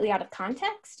completely out of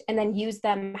context and then use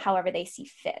them however they see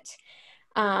fit.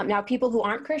 Now, people who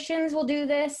aren't Christians will do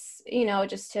this,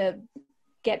 just to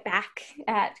get back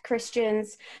at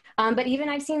Christians. But even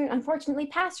I've seen, unfortunately,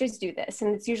 pastors do this.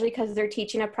 And it's usually because they're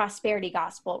teaching a prosperity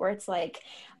gospel where it's like,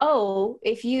 oh,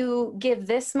 if you give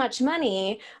this much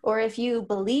money or if you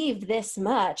believe this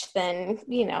much, then,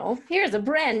 here's a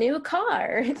brand new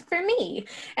car for me.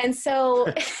 And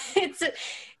so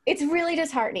it's really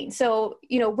disheartening. So,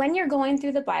 when you're going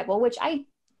through the Bible, which I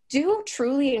do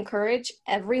truly encourage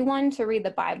everyone to read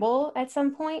the Bible at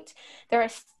some point. There are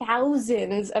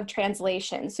thousands of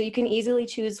translations, so you can easily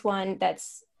choose one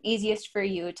that's easiest for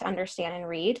you to understand and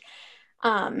read.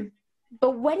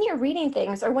 But when you're reading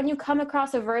things or when you come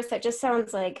across a verse that just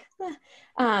sounds like,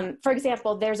 for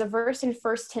example, there's a verse in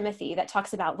 1 Timothy that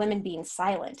talks about women being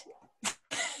silent.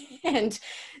 And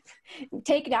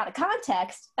taken out of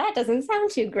context, that doesn't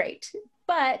sound too great.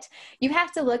 But you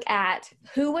have to look at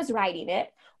who was writing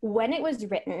it, when it was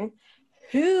written,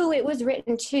 who it was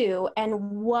written to,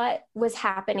 and what was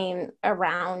happening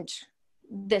around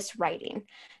this writing.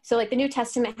 So like the New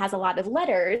Testament has a lot of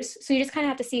letters, so you just kind of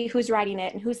have to see who's writing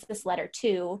it and who's this letter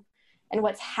to, and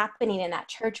what's happening in that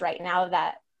church right now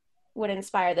that would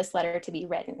inspire this letter to be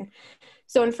written.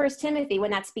 So in 1 Timothy, when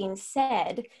that's being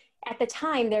said, at the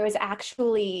time there was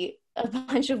actually a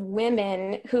bunch of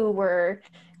women who were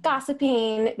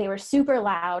gossiping. They were super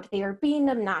loud. They were being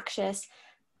obnoxious.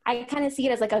 I kind of see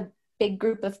it as like a big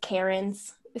group of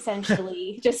Karens,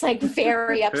 essentially, just like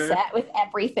very upset with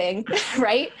everything,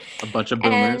 right? A bunch of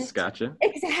boomers, And gotcha.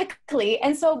 exactly.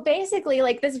 And so basically,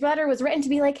 like, this letter was written to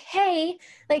be like, hey,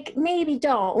 like, maybe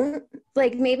don't,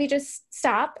 like, maybe just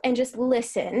stop and just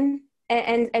listen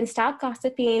and stop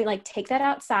gossiping, like, take that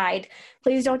outside.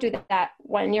 Please don't do that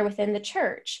when you're within the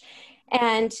church.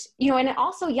 And, you know, and it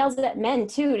also yells at men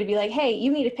too, to be like, hey,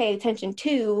 you need to pay attention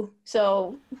too.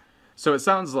 So So it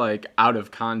sounds like out of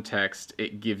context,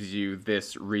 it gives you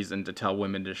this reason to tell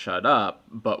women to shut up.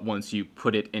 But once you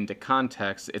put it into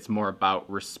context, it's more about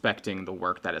respecting the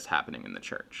work that is happening in the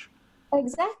church.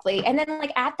 exactly. And then,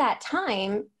 like, at that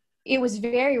time, it was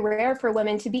very rare for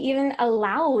women to be even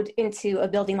allowed into a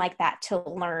building like that to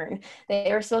learn. They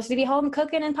were supposed to be home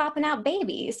cooking and popping out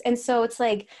babies. And so it's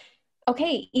like,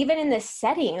 okay, even in this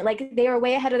setting, like, they were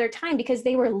way ahead of their time because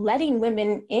they were letting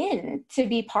women in to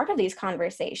be part of these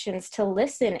conversations, to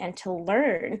listen and to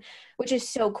learn, which is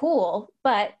so cool.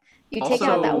 But you take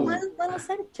out that Also, one little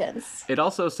sentence. it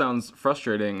also sounds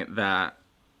frustrating that,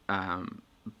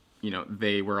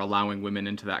 they were allowing women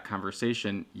into that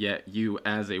conversation, yet you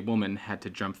as a woman had to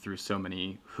jump through so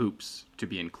many hoops to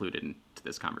be included into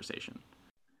this conversation.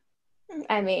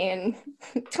 I mean,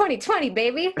 2020,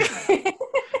 baby.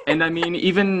 And I mean,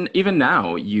 even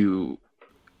now,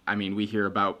 we hear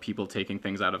about people taking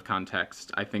things out of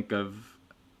context. I think of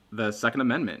the Second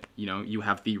Amendment. You know, you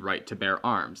have the right to bear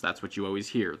arms. That's what you always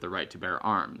hear, the right to bear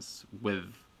arms, with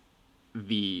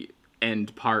the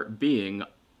end part being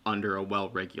under a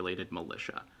well-regulated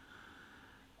militia.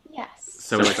 Yes.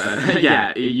 So it's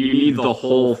you need the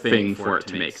whole thing for it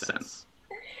to make sense.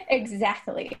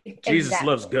 Exactly. Jesus Exactly.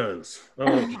 loves guns. I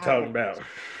don't know what you're talking about.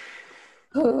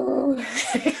 Ooh.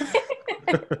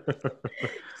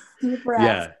 Deep breaths.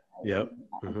 Yeah. Yep.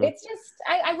 Mhm. It's just,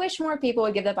 I wish more people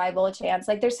would give the Bible a chance.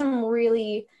 Like, there's some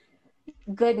really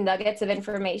good nuggets of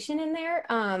information in there.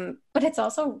 But it's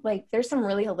also like, there's some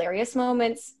really hilarious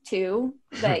moments too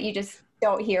that you just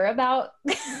don't hear about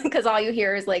because all you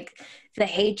hear is like the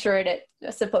hatred it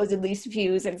supposedly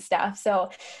spews and stuff. So,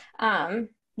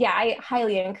 yeah, I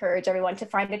highly encourage everyone to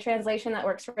find a translation that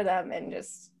works for them and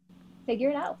just figure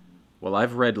it out. Well,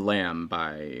 I've read Lamb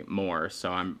by Moore,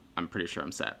 so I'm pretty sure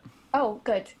I'm set. Oh,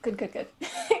 good.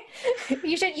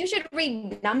 You should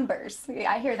read Numbers.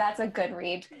 I hear that's a good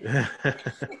read.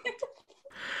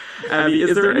 Abby,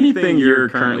 is there anything you're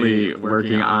currently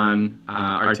working on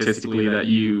artistically that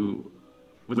you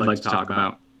would like to talk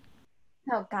about?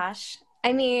 Oh gosh.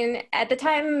 I mean, at the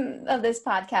time of this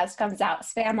podcast comes out,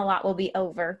 Spam-A-Lot will be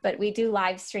over, but we do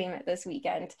live stream it this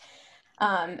weekend.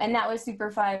 And that was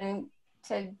super fun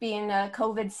to be in a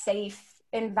COVID safe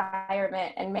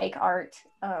environment and make art.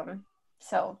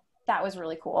 So that was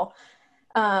really cool.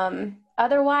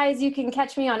 Otherwise, you can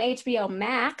catch me on HBO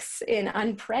Max in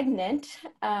Unpregnant.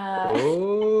 Oh,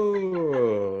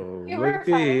 You were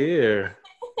looky fun. here.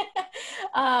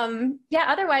 Yeah,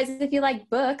 otherwise, if you like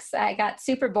books, I got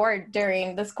super bored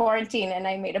during this quarantine and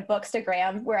I made a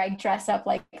bookstagram where I dress up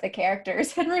like the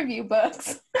characters and review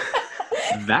books.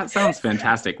 That sounds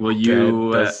fantastic. Will That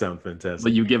you does sound fantastic.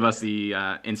 will you give us the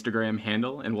Instagram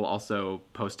handle, and we'll also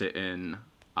post it in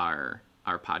our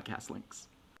podcast links?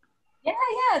 Yeah,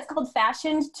 it's called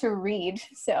Fashioned to Read.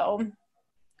 So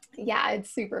yeah,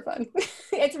 it's super fun.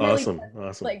 It's really Awesome.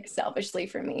 fun, like, selfishly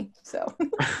for me. So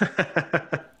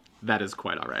That is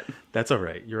quite all right. That's all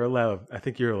right. You're allowed. I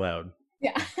think you're allowed.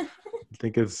 yeah. I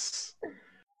think this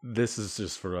is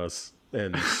just for us,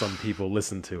 and some people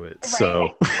listen to it.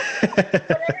 So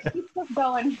Keep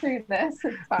going through this.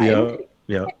 It's fine.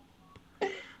 yeah.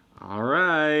 All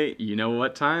right, you know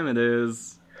what time it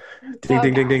is. Ding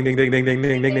ding ding ding ding ding ding ding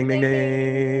ding ding ding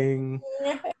ding.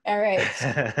 All right.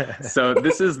 So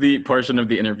this is the portion of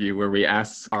the interview where we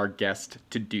ask our guest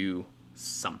to do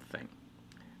something.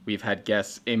 We've had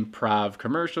guests improv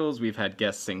commercials, we've had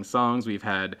guests sing songs, we've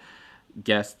had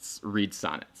guests read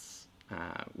sonnets.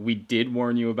 We did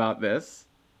warn you about this.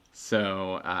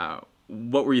 So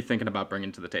what were you thinking about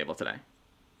bringing to the table today?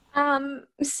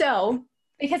 So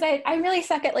because I really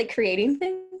suck at like creating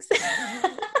things.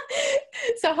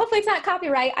 So hopefully it's not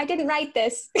copyright. I didn't write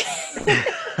this.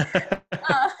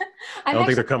 I don't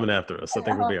think they're coming after us. I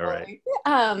think we'll be all right.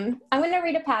 I'm going to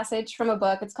read a passage from a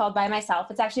book. It's called By Myself.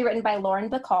 It's actually written by Lauren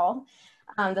Bacall,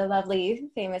 the lovely,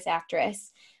 famous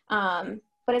actress. But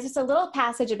it's just a little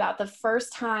passage about the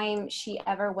first time she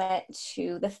ever went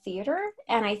to the theater.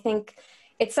 And I think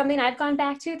it's something I've gone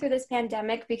back to through this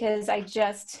pandemic because I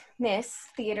just miss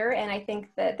theater. And I think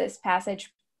that this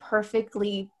passage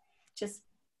perfectly just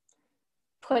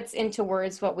puts into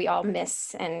words what we all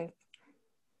miss and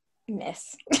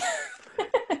miss.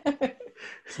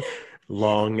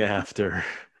 Long after.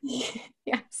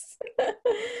 Yes.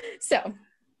 So. All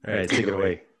right, take it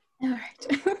away. All right.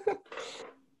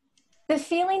 The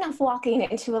feeling of walking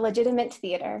into a legitimate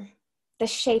theater, the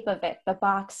shape of it, the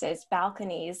boxes,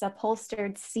 balconies,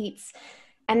 upholstered seats,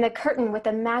 and the curtain with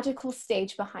a magical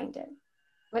stage behind it.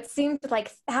 What seemed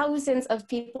like thousands of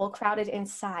people crowded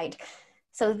inside.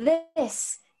 So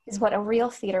this is what a real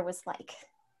theater was like.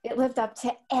 It lived up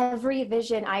to every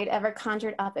vision I'd ever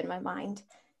conjured up in my mind.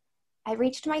 I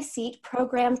reached my seat,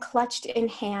 program clutched in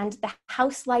hand, the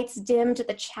house lights dimmed,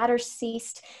 the chatter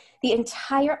ceased. The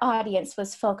entire audience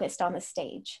was focused on the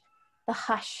stage. The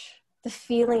hush, the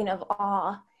feeling of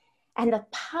awe, and the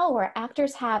power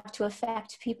actors have to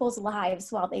affect people's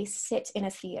lives while they sit in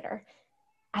a theater.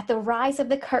 At the rise of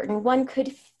the curtain, one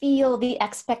could feel the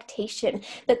expectation,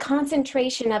 the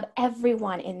concentration of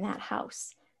everyone in that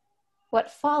house. What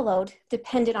followed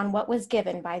depended on what was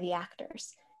given by the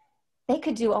actors. They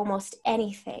could do almost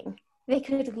anything. They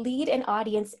could lead an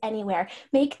audience anywhere,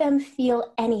 make them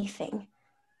feel anything.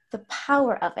 The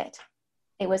power of it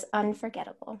was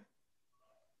unforgettable.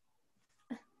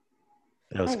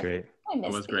 That was great.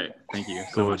 That was great. Thank you.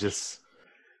 Gorgeous.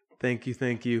 Thank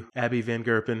you. Abby Van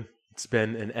Gurpen, it's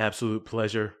been an absolute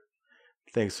pleasure.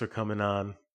 Thanks for coming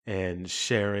on and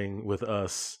sharing with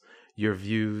us your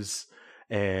views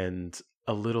and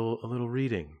a little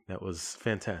reading. That was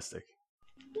fantastic.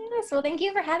 Yes, well, thank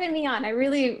you for having me on. I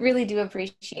really, really do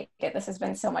appreciate it. This has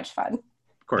been so much fun.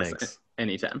 Of course, Thanks.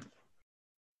 Anytime.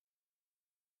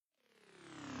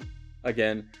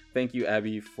 Again, thank you,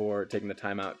 Abby, for taking the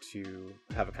time out to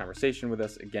have a conversation with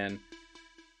us again.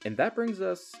 And that brings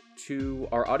us to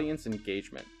our audience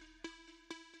engagement.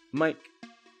 Mike,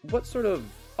 what sort of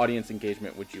audience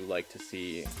engagement would you like to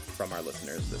see from our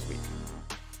listeners this week?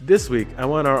 This week, I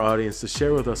want our audience to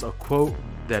share with us a quote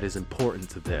that is important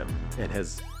to them and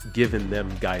has given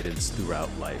them guidance throughout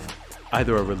life.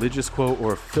 Either a religious quote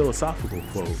or a philosophical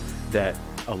quote that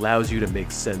allows you to make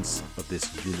sense of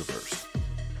this universe.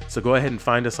 So go ahead and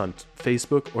find us on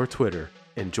Facebook or Twitter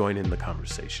and join in the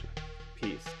conversation.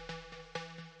 Peace.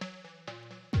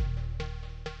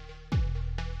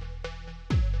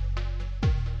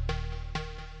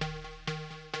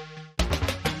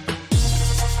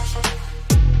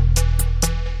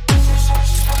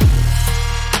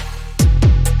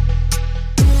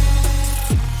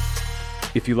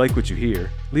 If you like what you hear,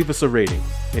 leave us a rating.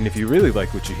 And if you really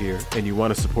like what you hear and you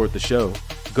want to support the show,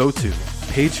 go to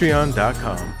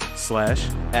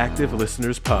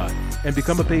patreon.com/activelistenerspod and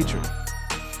become a patron.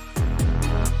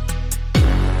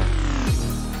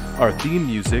 Our theme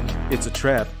music, It's a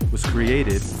Trap, was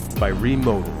created by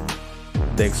Remodal.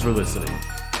 Thanks for listening.